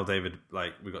think they tell David,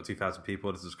 like, we've got 2,000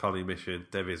 people. This is a colony mission.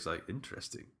 David's like,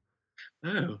 interesting.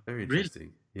 Oh, very interesting.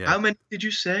 Really? Yeah. How many did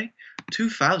you say?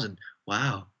 2,000.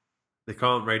 Wow. They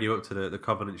can't radio up to the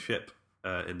Covenant ship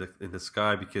in the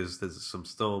sky because there's some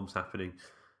storms happening.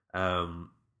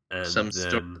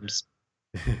 Storms.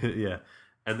 Yeah.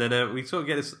 And then we sort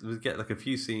of get like a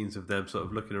few scenes of them sort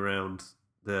of looking around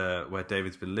where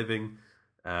David's been living.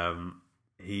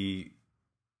 He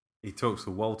talks to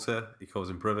Walter. He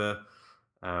calls him brother.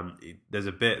 There's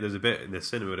a bit in the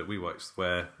cinema that we watched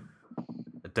where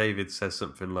David says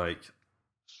something like,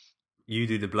 "You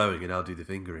do the blowing and I'll do the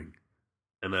fingering."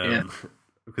 And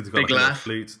because he's got big like laugh. A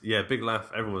flute, big laugh.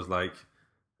 Everyone was like,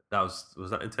 was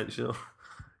that intentional?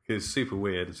 It's super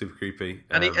weird and super creepy.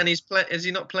 And is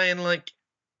he not playing like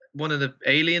one of the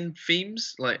Alien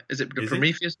themes? Like, is it the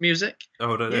Prometheus music?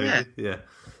 Oh, I don't know. Yeah.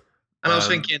 And I was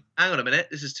thinking, hang on a minute,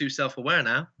 this is too self-aware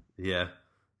now. Yeah,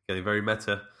 getting very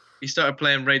meta. He started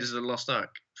playing Raiders of the Lost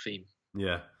Ark theme.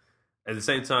 Yeah. At the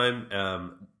same time,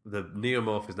 the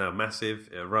Neomorph is now massive.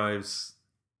 It arrives.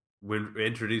 We're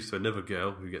introduced to another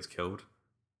girl who gets killed.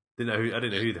 I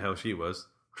didn't know who the hell she was.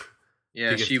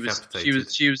 Yeah, she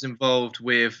was involved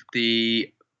with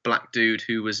the black dude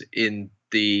who was in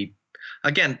the.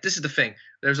 Again, this is the thing.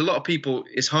 There's a lot of people.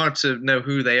 It's hard to know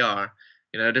who they are.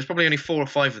 There's probably only 4 or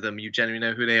 5 of them you genuinely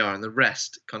know who they are, and the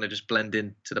rest kind of just blend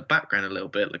into the background a little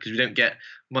bit because we don't get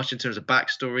much in terms of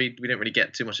backstory. We don't really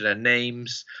get too much of their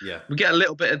names. Yeah, we get a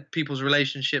little bit of people's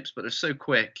relationships, but they're so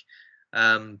quick.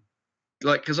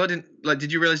 Because I didn't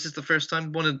Did you realize this the first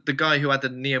time? One of the guy who had the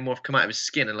Neomorph come out of his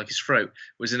skin and his throat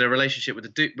was in a relationship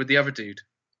with the other dude.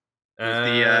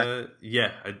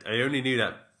 Yeah, I only knew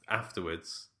that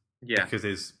afterwards. Yeah, because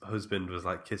his husband was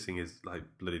kissing his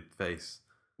bloody face.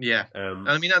 Yeah,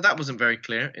 I mean that wasn't very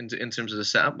clear in terms of the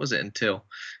setup, was it? Until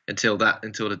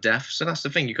the death. So that's the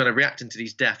thing. You kind of reacting to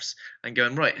these deaths and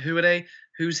going, right, who are they?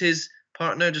 Who's his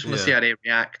partner? Just want to see how they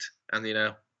react, and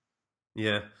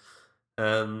Yeah.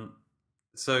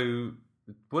 So,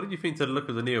 what did you think to the look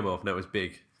of the Neomorph? Now it was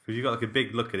big because you got a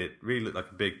big look at it. Really looked like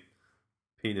a big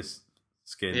penis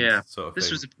skin. Yeah, sort of this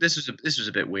thing. was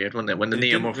a bit weird, wasn't it? When the Neomorph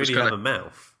didn't really was kind have of a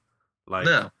mouth,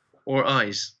 no, or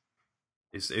eyes.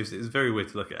 It was very weird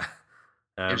to look at.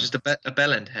 It was just a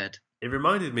bell end head. It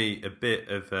reminded me a bit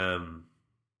of,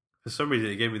 for some reason,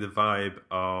 it gave me the vibe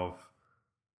of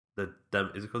is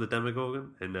it called the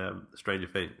Demogorgon in Stranger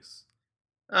Things?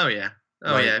 Oh yeah,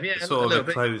 yeah. Sort of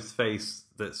a closed face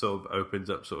that sort of opens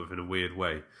up, sort of in a weird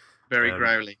way. Very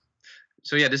growly.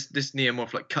 So yeah, this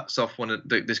Neomorph cuts off one of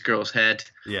this girl's head.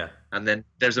 Yeah, and then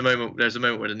there's a moment where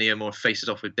the Neomorph faces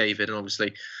off with David, and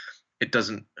obviously it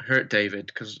doesn't hurt David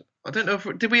because. I don't know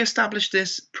did we establish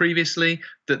this previously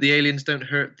that the aliens don't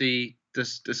hurt the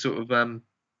sort of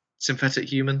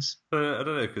synthetic humans? I don't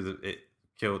know because it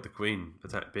killed the Queen,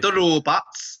 attacked Bishop. The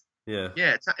robots. Yeah.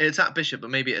 It attacked Bishop, but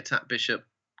maybe it attacked Bishop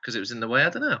because it was in the way. I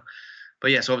don't know.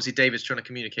 But yeah, so obviously David's trying to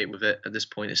communicate with it at this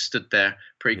point. It's stood there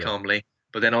pretty calmly,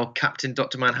 but then old Captain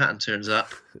Dr. Manhattan turns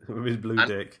up with his blue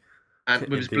dick, and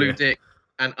with his blue dick.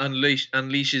 And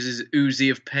unleashes his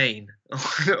Uzi of pain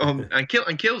and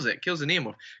kills the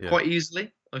Neomorph quite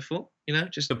easily. I thought,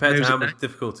 just compared to how much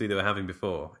difficulty they were having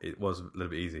before, it was a little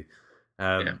bit easy.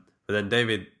 But then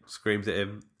David screams at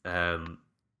him, and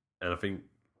I think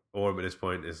Orm at this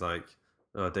point is like,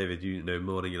 "Oh, David, you know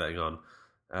more than you're letting on."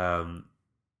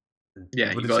 What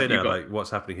did he say now?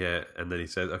 What's happening here? And then he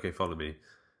says, "Okay, follow me,"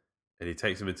 and he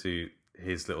takes him into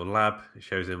his little lab. He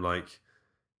shows him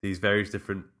these various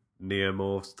different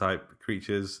Neomorphs type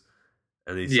creatures,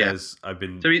 and he says, "I've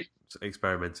been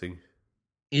experimenting."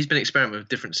 He's been experimenting with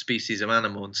different species of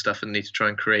animal and stuff, and need to try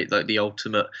and create the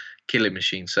ultimate killing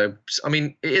machine. So, I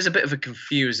mean, it is a bit of a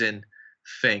confusing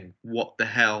thing. What the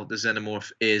hell the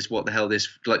Xenomorph is? What the hell this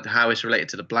how it's related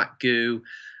to the black goo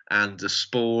and the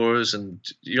spores, and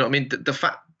you know what I mean?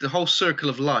 The whole circle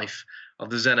of life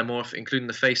of the Xenomorph, including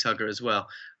the facehugger as well.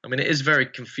 I mean, it is very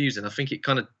confusing. I think it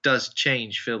kind of does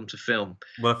change film to film.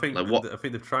 Well, I think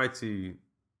they've tried to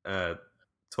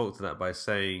talk to that by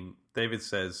saying David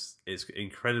says it's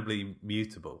incredibly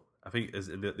mutable. I think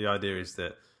the idea is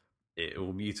that it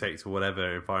will mutate to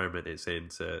whatever environment it's in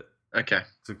to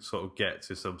sort of get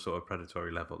to some sort of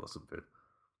predatory level or something.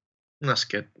 That's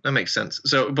good. That makes sense.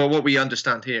 So, but what we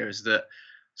understand here is that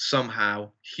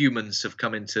somehow humans have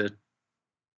come into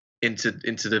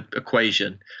the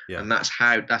equation, and that's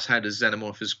how the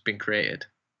Xenomorph has been created.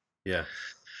 Yeah.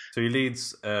 So he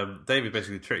leads. David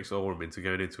basically tricks Orm into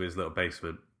going into his little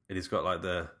basement, and he's got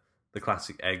the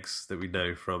classic eggs that we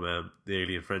know from the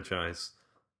Alien franchise.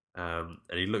 And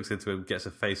he looks into him, gets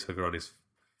a face hugger on his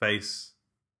face.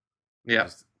 Yeah,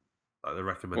 just the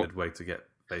recommended way to get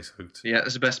face hugged. Yeah,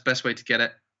 that's the best way to get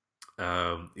it.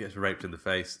 He gets raped in the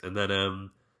face, and then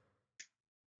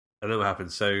what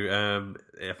happens? So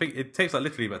I think it takes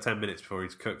literally about 10 minutes before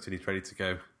he's cooked and he's ready to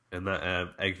go, and that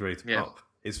egg's ready to pop.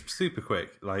 It's super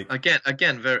quick.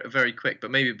 Again, very very quick.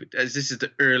 But maybe as this is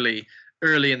the early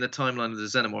in the timeline of the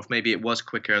Xenomorph, maybe it was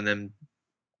quicker, and then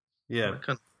it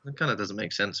kind of doesn't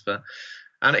make sense. But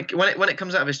when it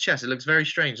comes out of his chest, it looks very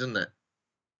strange, doesn't it?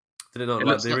 Did it not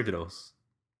like the originals?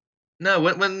 No,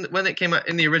 when it came out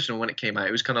in the original, when it came out,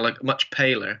 it was kind of much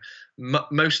paler,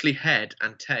 mostly head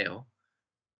and tail.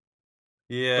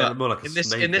 Yeah, but more like in this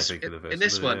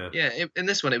one,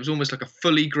 it was almost like a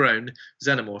fully grown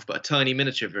Xenomorph, but a tiny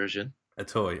miniature version. A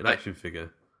toy, an action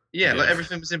figure. Yeah,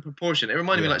 everything was in proportion. It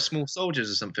reminded me like Small Soldiers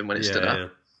or something when it stood up. Yeah.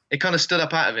 It kind of stood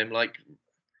up out of him like,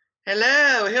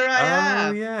 "Hello, here I am."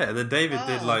 Oh yeah, and then David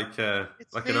did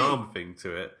an arm thing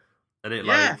to it, and it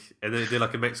Yeah. and then it did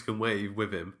like a Mexican wave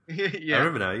with him. Yeah. I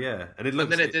remember now, yeah, and it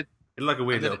looked, And then it did, it looked like a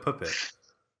weird and then little puppet.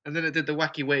 and then it did the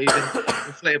wacky wave and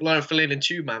inflated Laura Flynn and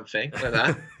Tube Man thing like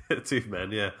that. Tooth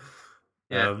Man, yeah.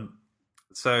 Yeah.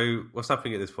 So what's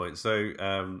happening at this point? So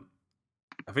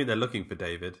I think they're looking for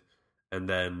David, and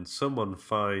then someone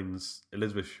finds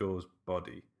Elizabeth Shaw's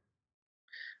body.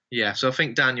 Yeah, so I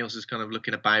think Daniels is kind of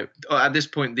looking about. Oh, at this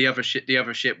point, the other ship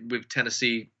with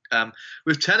Tennessee at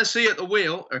the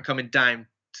wheel are coming down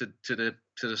to the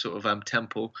sort of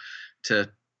temple to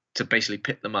basically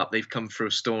pick them up. They've come through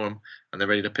a storm and they're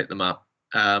ready to pick them up.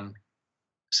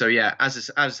 So yeah, as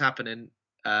is happening.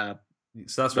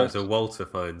 So that's right. So Walter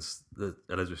finds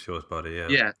Elizabeth Shaw's body. Yeah.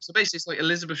 Yeah. So basically, it's like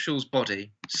Elizabeth Shaw's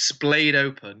body splayed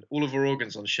open, all of her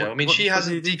organs on show. I mean, she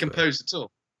hasn't decomposed at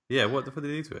all. Yeah. What the fuck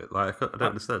did he do to it? Like, I don't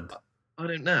understand. I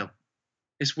don't know.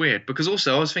 It's weird because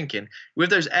also I was thinking with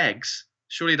those eggs,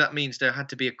 surely that means there had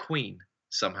to be a queen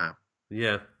somehow.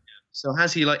 Yeah. So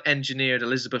has he like engineered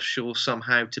Elizabeth Shaw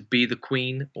somehow to be the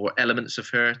queen, or elements of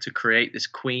her to create this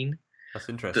queen? That's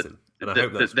interesting, and I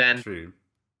hope that's true.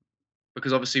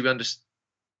 Because obviously there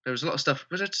was a lot of stuff.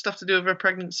 Was there stuff to do with her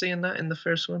pregnancy in the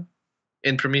first one?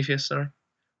 In Prometheus, sorry.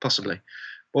 Possibly.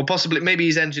 Well, possibly. Maybe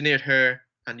he's engineered her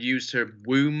and used her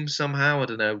womb somehow. I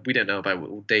don't know. We don't know about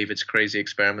all David's crazy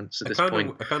experiments at this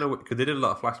point. I kind of, because they did a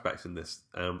lot of flashbacks in this.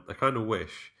 I kind of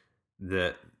wish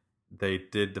that they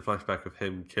did the flashback of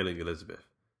him killing Elizabeth.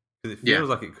 Because it feels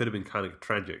like it could have been kind of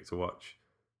tragic to watch.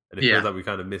 And it feels like we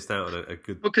kind of missed out on a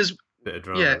good bit of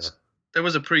drama. Yeah, there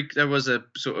was a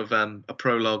sort of a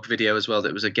prologue video as well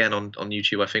that was again on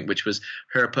YouTube, I think, which was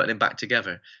her putting him back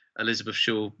together. Elizabeth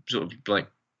Shaw sort of like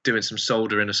doing some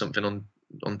soldering or something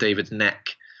on David's neck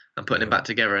and putting him back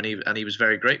together, and he was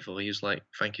very grateful. He was like,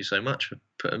 "Thank you so much for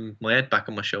putting my head back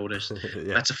on my shoulders,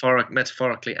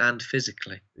 metaphorically and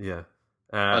physically." Yeah,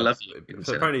 I love you.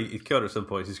 So apparently he killed her at some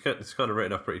point. It's kind of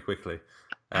written off pretty quickly.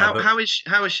 How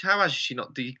has she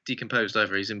not decomposed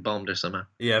either? He's embalmed her somehow.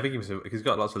 Yeah, I think he's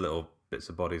got lots of little bits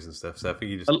of bodies and stuff. So I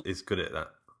think he just is good at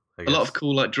that. A lot of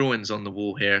cool like drawings on the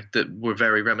wall here that were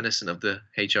very reminiscent of the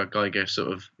H.R. Geiger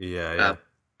sort of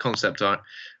concept art.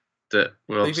 That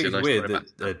were obviously I think it's weird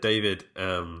that David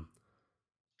kind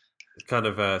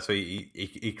of so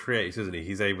he creates, isn't he?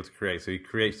 He's able to create. So he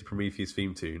creates the Prometheus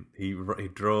theme tune. He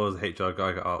draws H.R.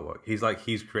 Geiger artwork.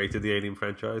 He's created the Alien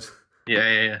franchise.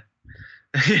 Yeah.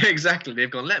 Yeah, exactly. They've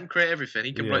gone, let him create everything.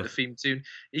 He can write the theme tune.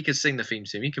 He can sing the theme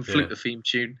tune. He can flute the theme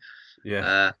tune.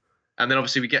 Yeah. And then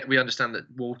obviously we understand that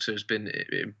Walter's been,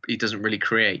 he doesn't really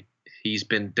create. They've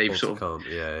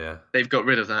got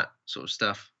rid of that sort of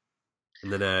stuff.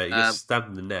 And then he gets stabbed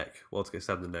in the neck. Walter gets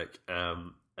stabbed in the neck.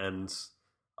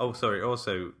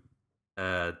 Also,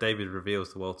 David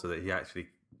reveals to Walter that he actually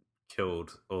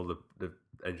killed all the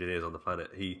engineers on the planet.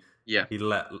 He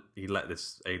let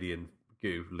this alien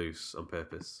goo loose on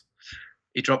purpose.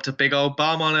 He dropped a big old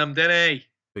bomb on him, didn't he?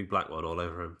 Big black one all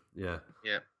over him. Yeah.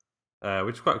 Yeah.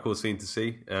 Which is quite a cool scene to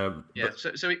see.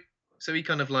 So he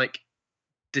kind of like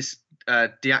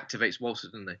deactivates Walter,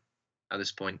 doesn't he? At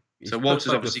this point, so Walter's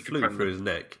like obviously flew through his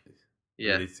neck.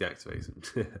 Yeah, he deactivates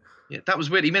him. Yeah, that was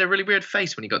weird. He made a really weird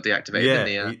face when he got deactivated. Yeah,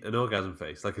 didn't he? An orgasm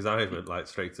face, like his eyes went like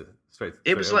straight to.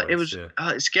 It was like onwards,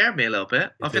 it scared me a little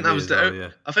bit. I think that was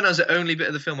the only bit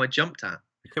of the film I jumped at.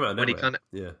 It came out of nowhere.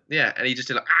 Yeah, and he just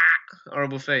did like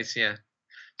horrible face. Yeah,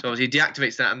 so obviously he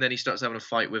deactivates that, and then he starts having a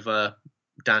fight with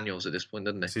Daniels at this point,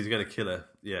 doesn't he? So he's going to kill her.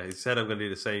 Yeah, he said, "I'm going to do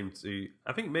the same to."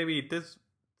 I think maybe he does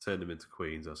turn them into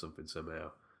queens or something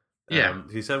somehow. Yeah,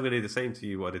 he said, "I'm going to do the same to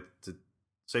you. What I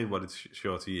did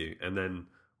Shaw to you," and then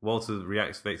Walter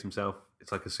reactivates himself.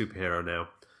 It's like a superhero now,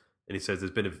 and he says,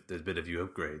 "There's been a few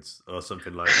upgrades," or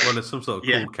something like. Well, there's some sort of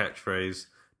cool catchphrase.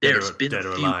 Dead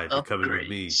or alive, you're coming with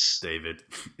me, David.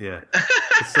 Yeah,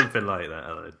 it's something like that,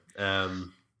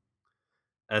 Alan.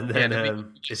 And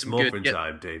then it's morphin'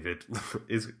 time, David.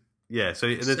 So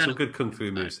there's some good kung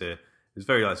fu moves here. It's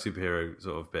very like superhero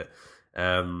sort of bit.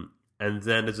 And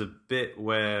then there's a bit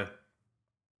where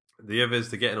the others,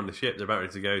 they're getting on the ship, they're about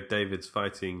ready to go. David's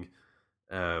fighting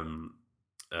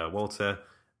Walter,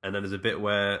 and then there's a bit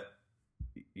where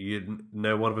you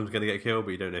know one of them's going to get killed,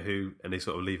 but you don't know who, and they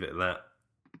sort of leave it at that.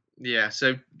 Yeah,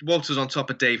 so Walter's on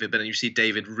top of David, but then you see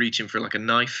David reaching for like a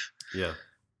knife. Yeah.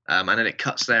 And then it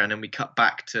cuts there, and then we cut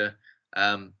back to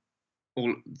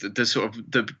all the sort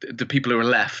of the people who are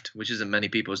left, which isn't many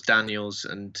people. It's Daniels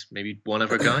and maybe one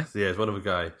other guy. Yeah, it's one other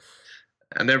guy.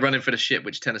 And they're running for the ship,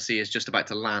 which Tennessee is just about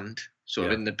to land, sort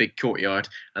of in the big courtyard.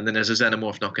 And then there's a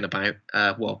xenomorph knocking about.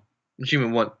 I'm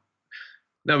assuming one.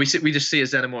 No, we just see a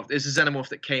xenomorph. It's a xenomorph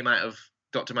that came out of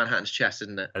Dr. Manhattan's chest,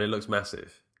 isn't it? And it looks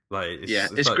massive. Like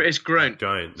it's grown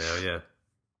giant now. Yeah.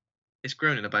 It's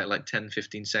grown in about like 10,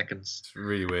 15 seconds. It's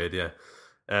really weird, yeah.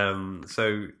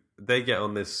 So they get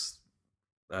on this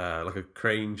like a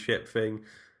crane ship thing.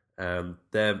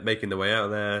 They're making their way out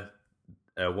of there.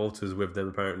 Walter's with them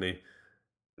apparently.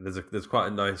 There's quite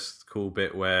a nice, cool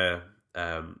bit where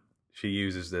she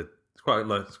uses it's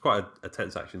quite a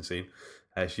tense action scene.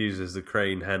 She uses the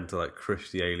crane hand to like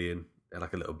crush the alien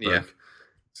like a little bug. Yeah.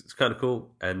 It's kind of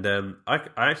cool. And I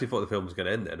actually thought the film was going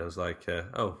to end there, and I was like,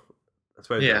 oh, I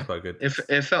suppose that's quite good.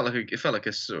 It felt like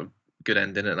a sort of good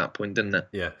ending at that point, didn't it?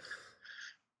 Yeah.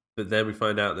 But then we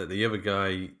find out that the other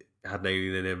guy had an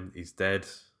alien in him. He's dead.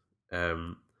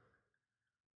 And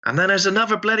then there's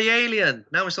another bloody alien.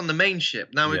 Now it's on the main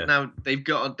ship. Now there's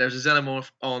a xenomorph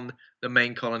on the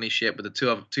main colony ship with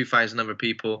the 2,000 other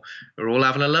people who are all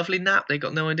having a lovely nap. They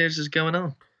got no idea this is going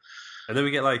on. And then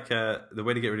we get like the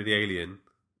way to get rid of the alien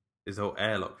is the whole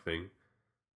airlock thing.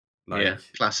 Like,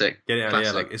 classic. Get it out of the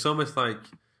airlock. It's almost like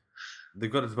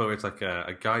they've got it to the point where it's like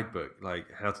a guidebook, like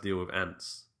how to deal with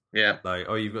ants. Yeah. Like,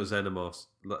 oh, you've got xenomorphs.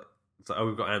 It's like, oh,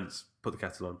 we've got ants. Put the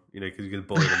kettle on, because you're going to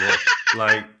boil them all.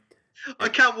 Like, I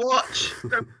can't watch.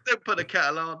 Don't put the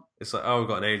kettle on. It's like, oh, we've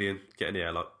got an alien. Get in the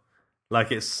airlock.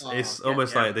 Like it's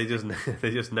almost like they just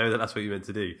know that that's what you're meant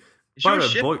to do. By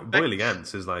the way, boiling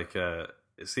ants is like it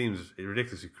seems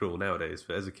ridiculously cruel nowadays,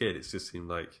 but as a kid, it just seemed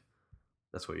like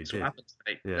that's what you did. What happens,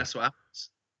 mate. Yeah. That's what happens.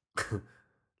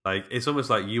 Like it's almost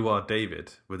like You Are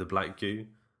David with a black goo,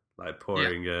 like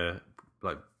pouring,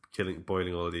 like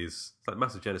boiling all of these. It's like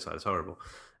massive genocide. It's horrible.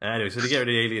 Anyway, so they get rid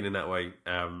of the alien in that way,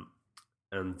 and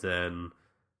then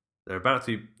they're about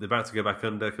to go back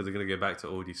under because they're going to go back to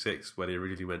Orgy 6 where they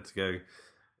originally went to go,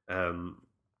 and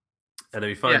then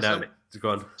we find out.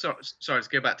 Go on. Sorry. To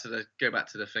go back to the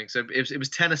thing. So it was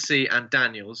Tennessee and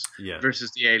Daniels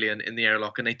versus the alien in the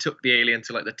airlock, and they took the alien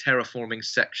to like the terraforming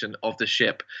section of the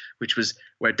ship, which was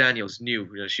where Daniels knew.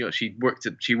 She worked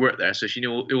there, so she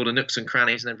knew all the nooks and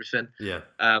crannies and everything. Yeah.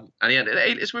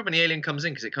 It's weird when the alien comes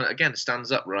in because it kind of again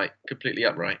stands upright, completely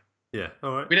upright. Yeah.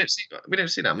 All right. We don't see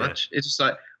that much. It's just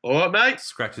like, all right, mate.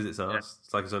 Scratches its ass. Yeah.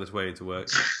 It's like it's on its way into work.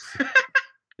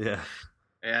 Yeah.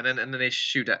 Yeah, and then they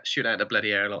shoot out the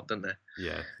bloody airlock, don't they?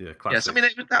 Yeah, classic. Yeah, so I mean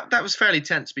that was fairly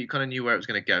tense, but you kind of knew where it was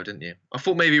going to go, didn't you? I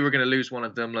thought maybe we were going to lose one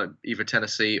of them, like either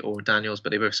Tennessee or Daniels,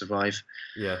 but they both survive.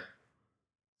 Yeah.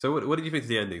 So what did you think of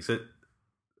the ending? So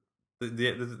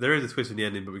there is a twist in the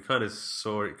ending, but we kind of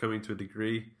saw it coming to a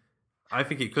degree. I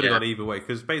think it could have gone either way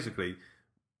because basically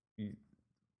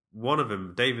one of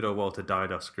them, David or Walter,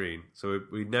 died off screen. So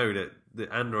we know that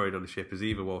the android on the ship is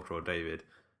either Walter or David.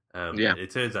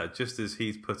 It turns out just as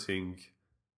he's putting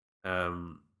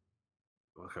Daniels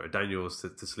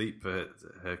to sleep for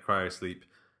her cryo sleep,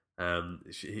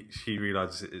 she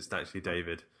realizes it's actually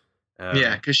David.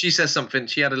 Because she says something.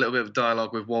 She had a little bit of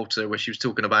dialogue with Walter where she was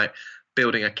talking about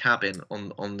building a cabin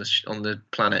on the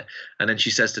planet, and then she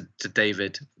says to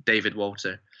David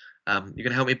Walter, "You're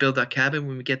gonna help me build that cabin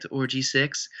when we get to Orgy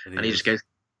 6?" And he just goes,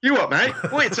 "You what, mate?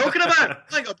 What are you talking about?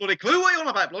 I ain't got a bloody clue what you're on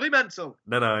about, bloody mental."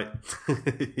 No.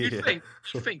 You think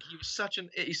he's such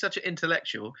an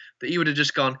intellectual that he would have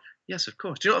just gone, "Yes, of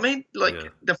course." Do you know what I mean?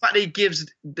 Like the fact that he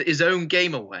gives his own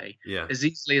game away as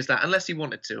easily as that, unless he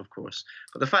wanted to, of course.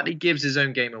 But the fact that he gives his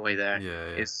own game away there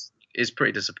is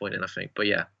pretty disappointing, I think. But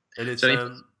yeah, and it's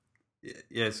so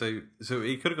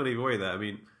he could have gone either way there. I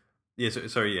mean, So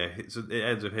it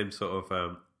ends with him sort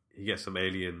of he gets some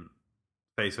alien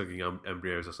face-hugging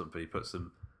embryos or something. He puts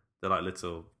them, they're like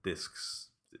little discs.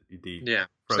 So he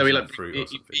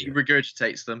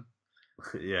regurgitates them.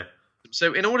 Yeah.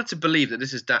 So in order to believe that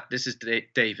this is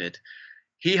David,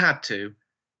 he had to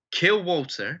kill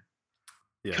Walter,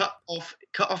 cut off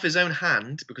his own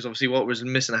hand because obviously Walter was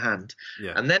missing a hand,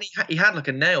 and then he had like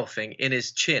a nail thing in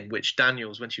his chin, which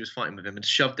Daniels, when she was fighting with him, had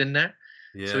shoved in there.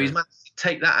 Yeah. So he's managed to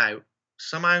take that out,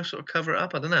 somehow sort of cover it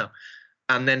up, I don't know,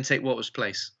 and then take Walter's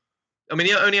place. I mean,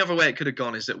 the only other way it could have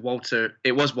gone is that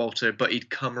it was Walter, but he'd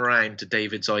come around to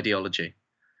David's ideology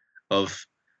of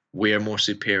we're more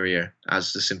superior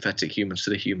as the synthetic humans to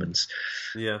the humans.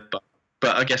 Yeah.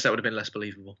 But I guess that would have been less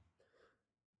believable.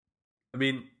 I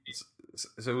mean,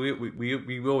 so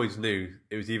we always knew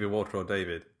it was either Walter or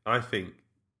David. I think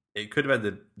it could have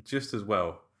ended just as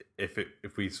well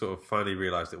if we sort of finally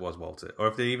realised it was Walter, or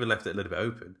if they even left it a little bit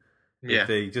open. If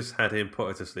they just had him put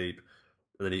her to sleep,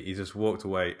 and then he just walked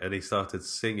away and he started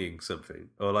singing something,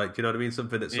 or like, do you know what I mean?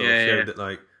 Something that sort of showed that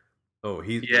like, oh,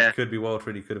 it could be Walter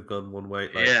and he could have gone one way.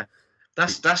 Like,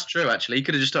 that's true. Actually, he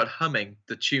could have just started humming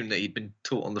the tune that he'd been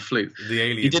taught on the flute, the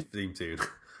alien theme tune.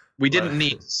 We didn't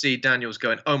need to see Daniels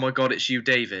going, "Oh my God, it's you,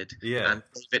 David." Yeah, and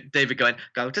David going,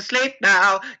 "Go to sleep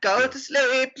now, go to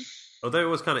sleep." Although it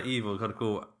was kind of evil and kind of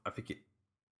cool, I think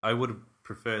I would have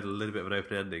preferred a little bit of an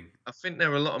open ending. I think there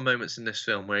were a lot of moments in this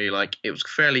film where you're like, it was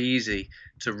fairly easy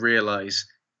to realise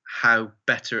how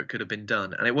better it could have been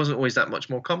done, and it wasn't always that much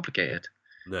more complicated.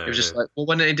 No, it was just like, well,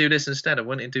 why didn't he do this instead? Or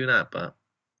why didn't he do that? But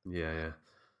yeah.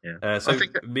 I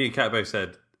think me and Kat both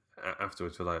said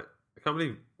afterwards, we're like, I can't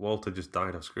believe Walter just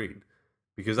died off screen,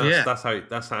 because that's how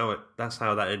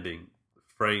that ending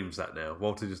frames that now.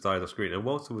 Walter just died off screen, and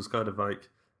Walter was kind of like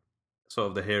sort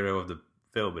of the hero of the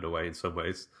film in a way, in some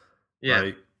ways. Yeah,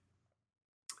 like,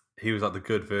 he was like the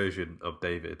good version of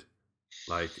David.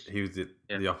 Like, he was the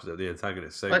opposite of the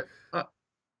antagonist. So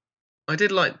I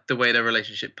did like the way their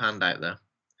relationship panned out, though.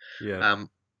 Yeah.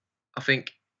 I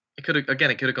think it could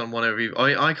have gone one over.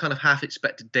 I kind of half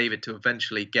expected David to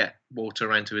eventually get Walter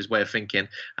around to his way of thinking,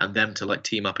 and them to like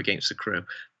team up against the crew.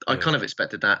 I kind of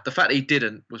expected that. The fact that he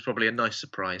didn't was probably a nice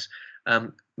surprise.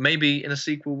 Maybe in a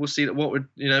sequel we'll see that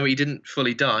he didn't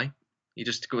fully die. He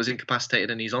just was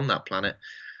incapacitated and he's on that planet.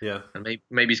 Yeah. And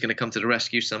maybe he's going to come to the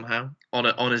rescue somehow on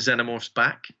a xenomorph's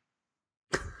back.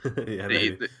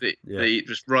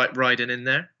 Just riding in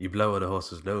there. You blow on a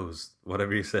horse's nose,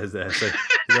 whatever he says there. So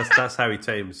that's how he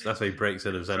tames. That's how he breaks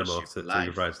in a xenomorph to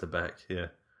rides the back. Yeah.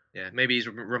 Yeah. Maybe he's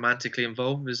romantically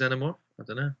involved with xenomorph. I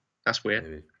don't know. That's weird.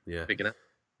 Maybe. Yeah. Big enough.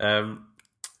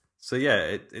 So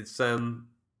yeah, it's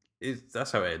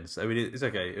that's how it ends. I mean, it's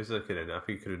okay. It's okay. I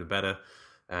think it could have been better.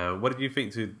 What did you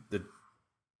think to the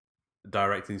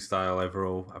directing style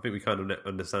overall? I think we kind of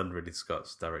understand really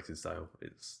Scott's directing style.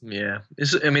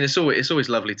 It's always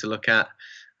lovely to look at.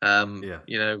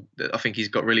 I think he's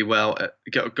got really well,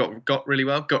 got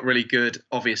really good.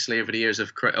 Obviously, over the years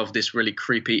of this really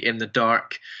creepy, in the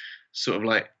dark, sort of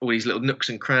like all these little nooks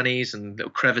and crannies and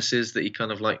little crevices that he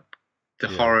kind of like the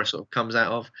horror sort of comes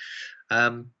out of. I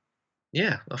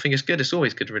think it's good. It's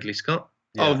always good, Ridley Scott.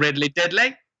 Yeah. Oh, Ridley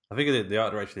Deadly. I think the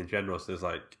art direction in general. So there's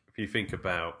like, if you think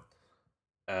about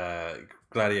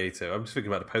Gladiator, I'm just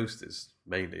thinking about the posters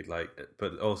mainly, like,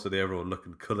 but also the overall look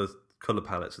and color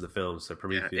palettes of the films. So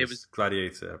Prometheus,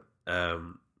 Gladiator,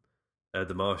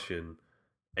 The Martian,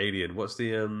 Alien. What's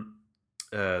the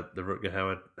Rutger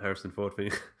Howard Harrison Ford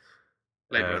thing?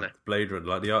 Blade Runner.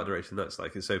 Like, the art direction, that's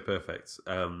like, it's so perfect.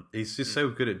 He's just so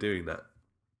good at doing that.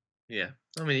 Yeah,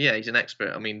 I mean, he's an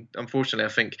expert. I mean, unfortunately,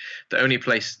 I think the only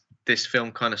place this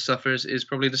film kind of suffers is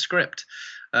probably the script.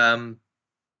 I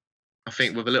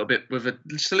think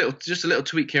just a little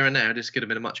tweak here and there, this could have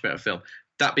been a much better film.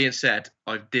 That being said,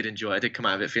 I did enjoy it. I did come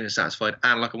out of it feeling satisfied,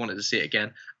 and like I wanted to see it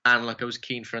again, and like I was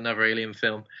keen for another Alien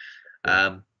film.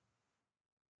 But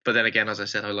then again, as I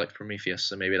said, I liked Prometheus,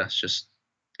 so maybe that's just,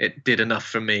 it did enough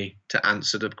for me to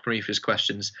answer the Prometheus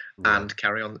questions and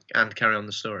carry on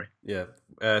the story. Yeah.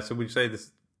 So would you say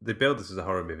they build this as a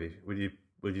horror movie? Would you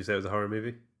say it was a horror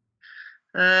movie?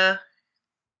 Yeah,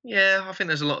 I think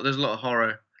there's a lot of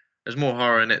horror. There's more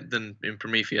horror in it than in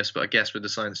Prometheus, but I guess with the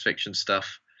science fiction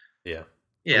stuff. Yeah.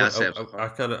 Yeah,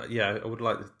 I would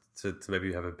like to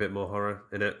maybe have a bit more horror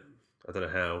in it. I don't know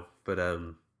how, but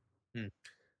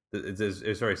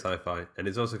it's very sci-fi, and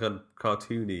it's also kind of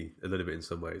cartoony a little bit in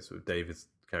some ways with David's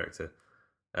character,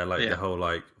 and the whole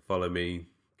like follow me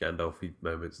Gandalf-y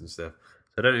moments and stuff.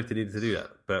 So I don't know if they needed to do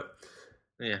that, but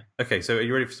yeah. Okay, so are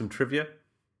you ready for some trivia?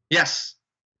 Yes.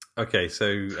 Okay,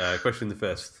 so question the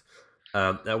first.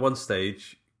 At one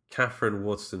stage, Catherine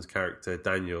Waterston's character,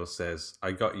 Daniel, says,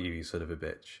 "I got you, you son of a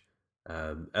bitch."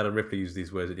 Ellen Ripley used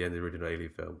these words at the end of the original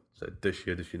Alien film. So does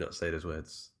she or does she not say those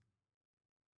words?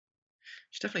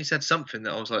 She definitely said something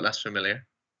that I was like, that's familiar.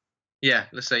 Yeah,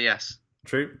 let's say yes.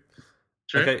 True?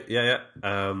 Okay, yeah.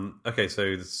 Okay,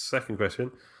 so the second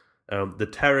question. The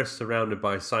terrace surrounded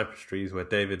by cypress trees where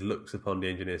David looks upon the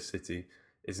engineer's city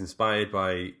is inspired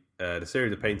by the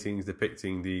series of paintings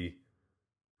depicting the...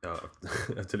 Oh,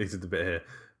 I deleted the bit here.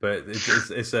 But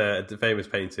it's a famous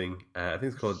painting. I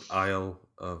think it's called Isle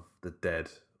of the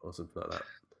Dead or something like that.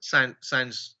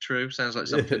 Sounds true. Sounds like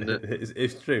something that...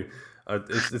 it's true. I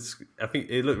think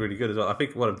it looked really good as well. I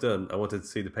think what I've done, I wanted to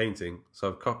see the painting, so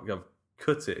I've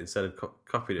cut it instead of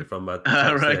copied it from my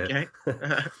text okay.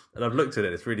 And I've looked at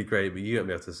it. It's really great, but you won't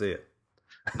be able to see it.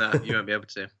 No, you won't be able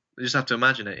to. You just have to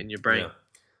imagine it in your brain. Yeah.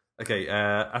 Okay,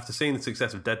 after seeing the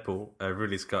success of Deadpool,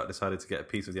 Ridley Scott decided to get a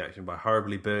piece of the action by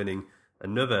horribly burning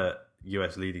another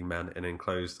US leading man in an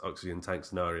enclosed oxygen tank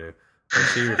scenario, and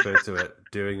she referred to it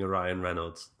doing a Ryan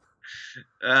Reynolds.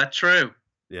 True.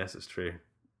 Yes, it's true.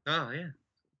 Oh yeah,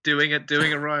 doing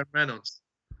a Ryan Reynolds.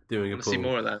 Doing I want to see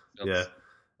more of that. Yeah,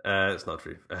 it's not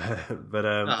true. But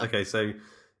okay, so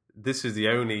this is the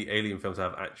only Alien film to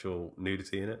have actual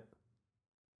nudity in it.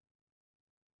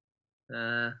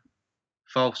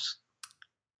 False.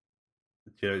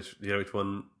 Do you know which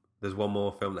one There's one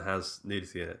more film that has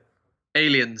nudity in it.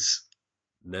 Aliens.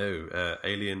 No,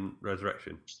 Alien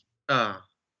Resurrection. Oh,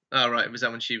 right. Was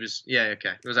that when she was? Yeah,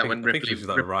 okay. Was that when Ripley? I think she was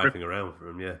like arriving around for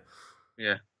him. Yeah.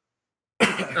 Yeah.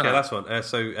 Okay, last one.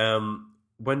 So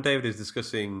when David is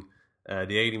discussing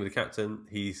the alien with the captain,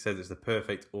 he says it's the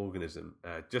perfect organism,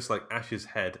 just like Ash's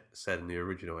head said in the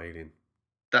original Alien.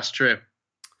 That's true.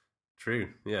 True.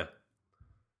 Yeah.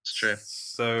 It's true.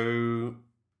 So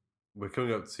we're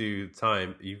coming up to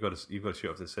time. You've got to shoot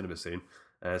off to the cinema soon.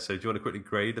 So do you want to quickly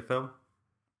grade the film?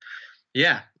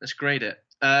 Yeah, let's grade it.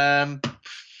 I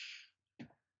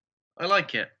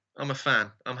like it. I'm a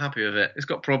fan. I'm happy with it. It's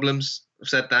got problems. I've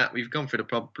said that. We've gone through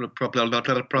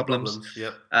the problems.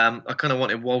 Yep. I kind of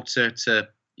wanted Walter to,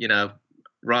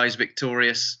 rise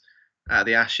victorious out of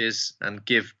the ashes and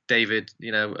give David,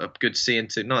 a good scene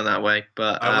to. Not in that way,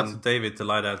 but I wanted David to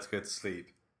lie down to go to sleep,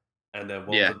 and then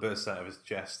Walter bursts out of his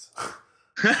chest.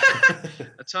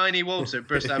 A tiny Walter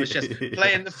burst out of his chest,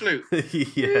 playing the flute.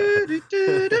 Yeah.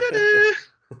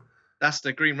 That's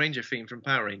the Green Ranger theme from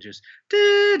Power Rangers.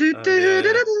 That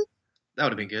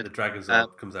would have been good. The dragon's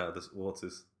comes out of the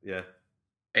waters. Yeah.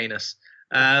 Anus.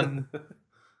 I'll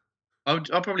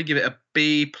probably give it a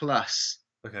B+.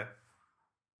 Okay.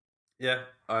 Yeah,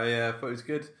 I thought it was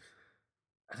good.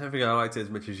 I don't think I liked it as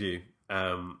much as you,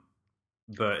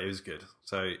 but it was good.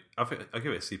 So I think I'll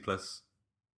give it a C+.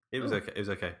 It was okay. It was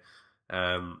okay.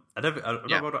 I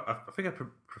think I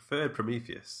preferred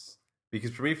Prometheus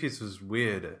because Prometheus was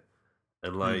weirder,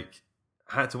 and I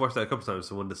had to watch that a couple of times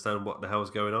to understand what the hell was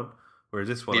going on. Whereas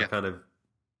this one, I kind of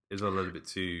is a little bit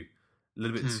too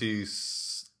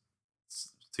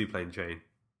plain Jane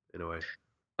in a way.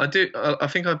 I do. I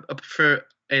think I prefer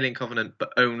Alien Covenant,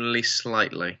 but only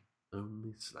slightly.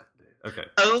 Only slightly. Okay.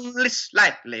 Only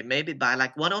slightly, maybe by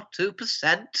like 1 or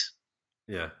 2%.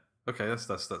 Yeah. Okay, that's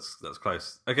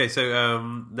close. Okay, so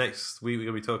next week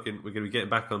we're going to be getting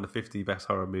back on the 50 best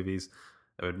horror movies.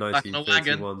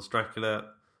 1931's Dracula.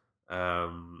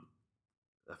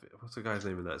 What's the guy's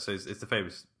name in that? So it's the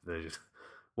famous version.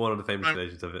 One of the famous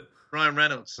versions of it. Ryan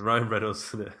Reynolds.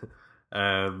 Doing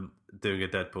a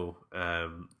Deadpool,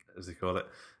 as they call it.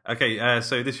 Okay,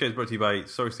 so this show is brought to you by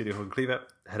Story Studio Hawk and Cleaver.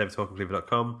 Head over to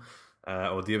hawkandcleaver.com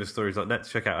or theotherstories.net to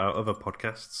check out our other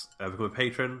podcasts. Become a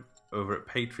patron over at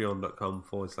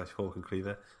patreon.com/Hawk and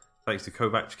Cleaver. Thanks to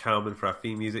Kovac Kalman for our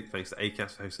theme music. Thanks to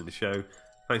Acast for hosting the show.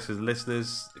 Thanks to the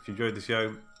listeners. If you enjoyed the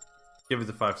show, give us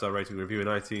a 5-star rating and review in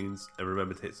iTunes, and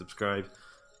remember to hit subscribe.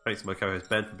 Thanks to my co-host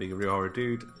Ben for being a real horror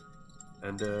dude.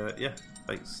 And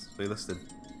thanks for listening.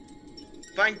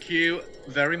 Thank you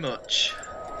very much.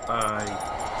 Bye.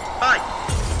 Bye.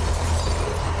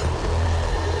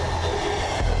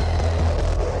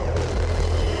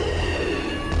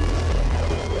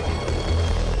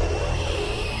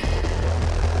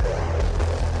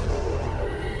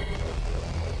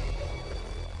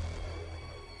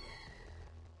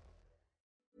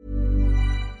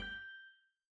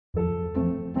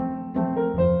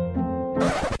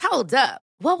 Hold up.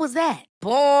 What was that?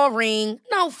 Boring.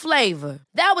 No flavor.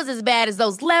 That was as bad as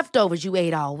those leftovers you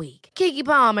ate all week. Keke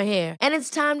Palmer here, and it's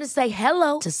time to say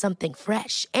hello to something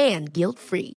fresh and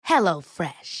guilt-free.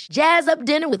 HelloFresh. Jazz up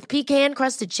dinner with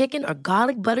pecan-crusted chicken or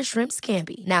garlic butter shrimp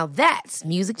scampi. Now that's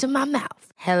music to my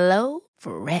mouth.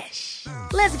 HelloFresh.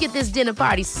 Let's get this dinner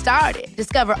party started.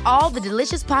 Discover all the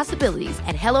delicious possibilities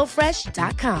at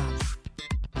HelloFresh.com.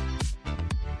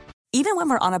 Even when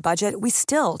we're on a budget, we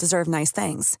still deserve nice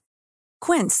things.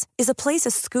 Quince is a place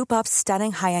to scoop up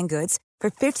stunning high-end goods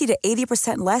for 50 to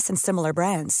 80% less than similar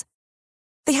brands.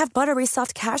 They have buttery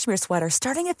soft cashmere sweaters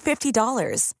starting at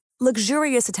 $50,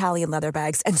 luxurious Italian leather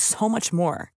bags, and so much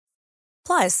more.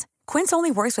 Plus, Quince only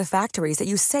works with factories that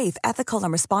use safe, ethical,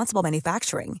 and responsible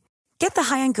manufacturing. Get the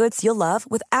high-end goods you'll love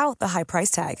without the high price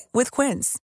tag with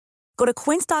Quince. Go to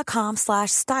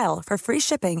quince.com/style for free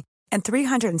shipping and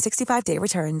 365-day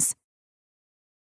returns.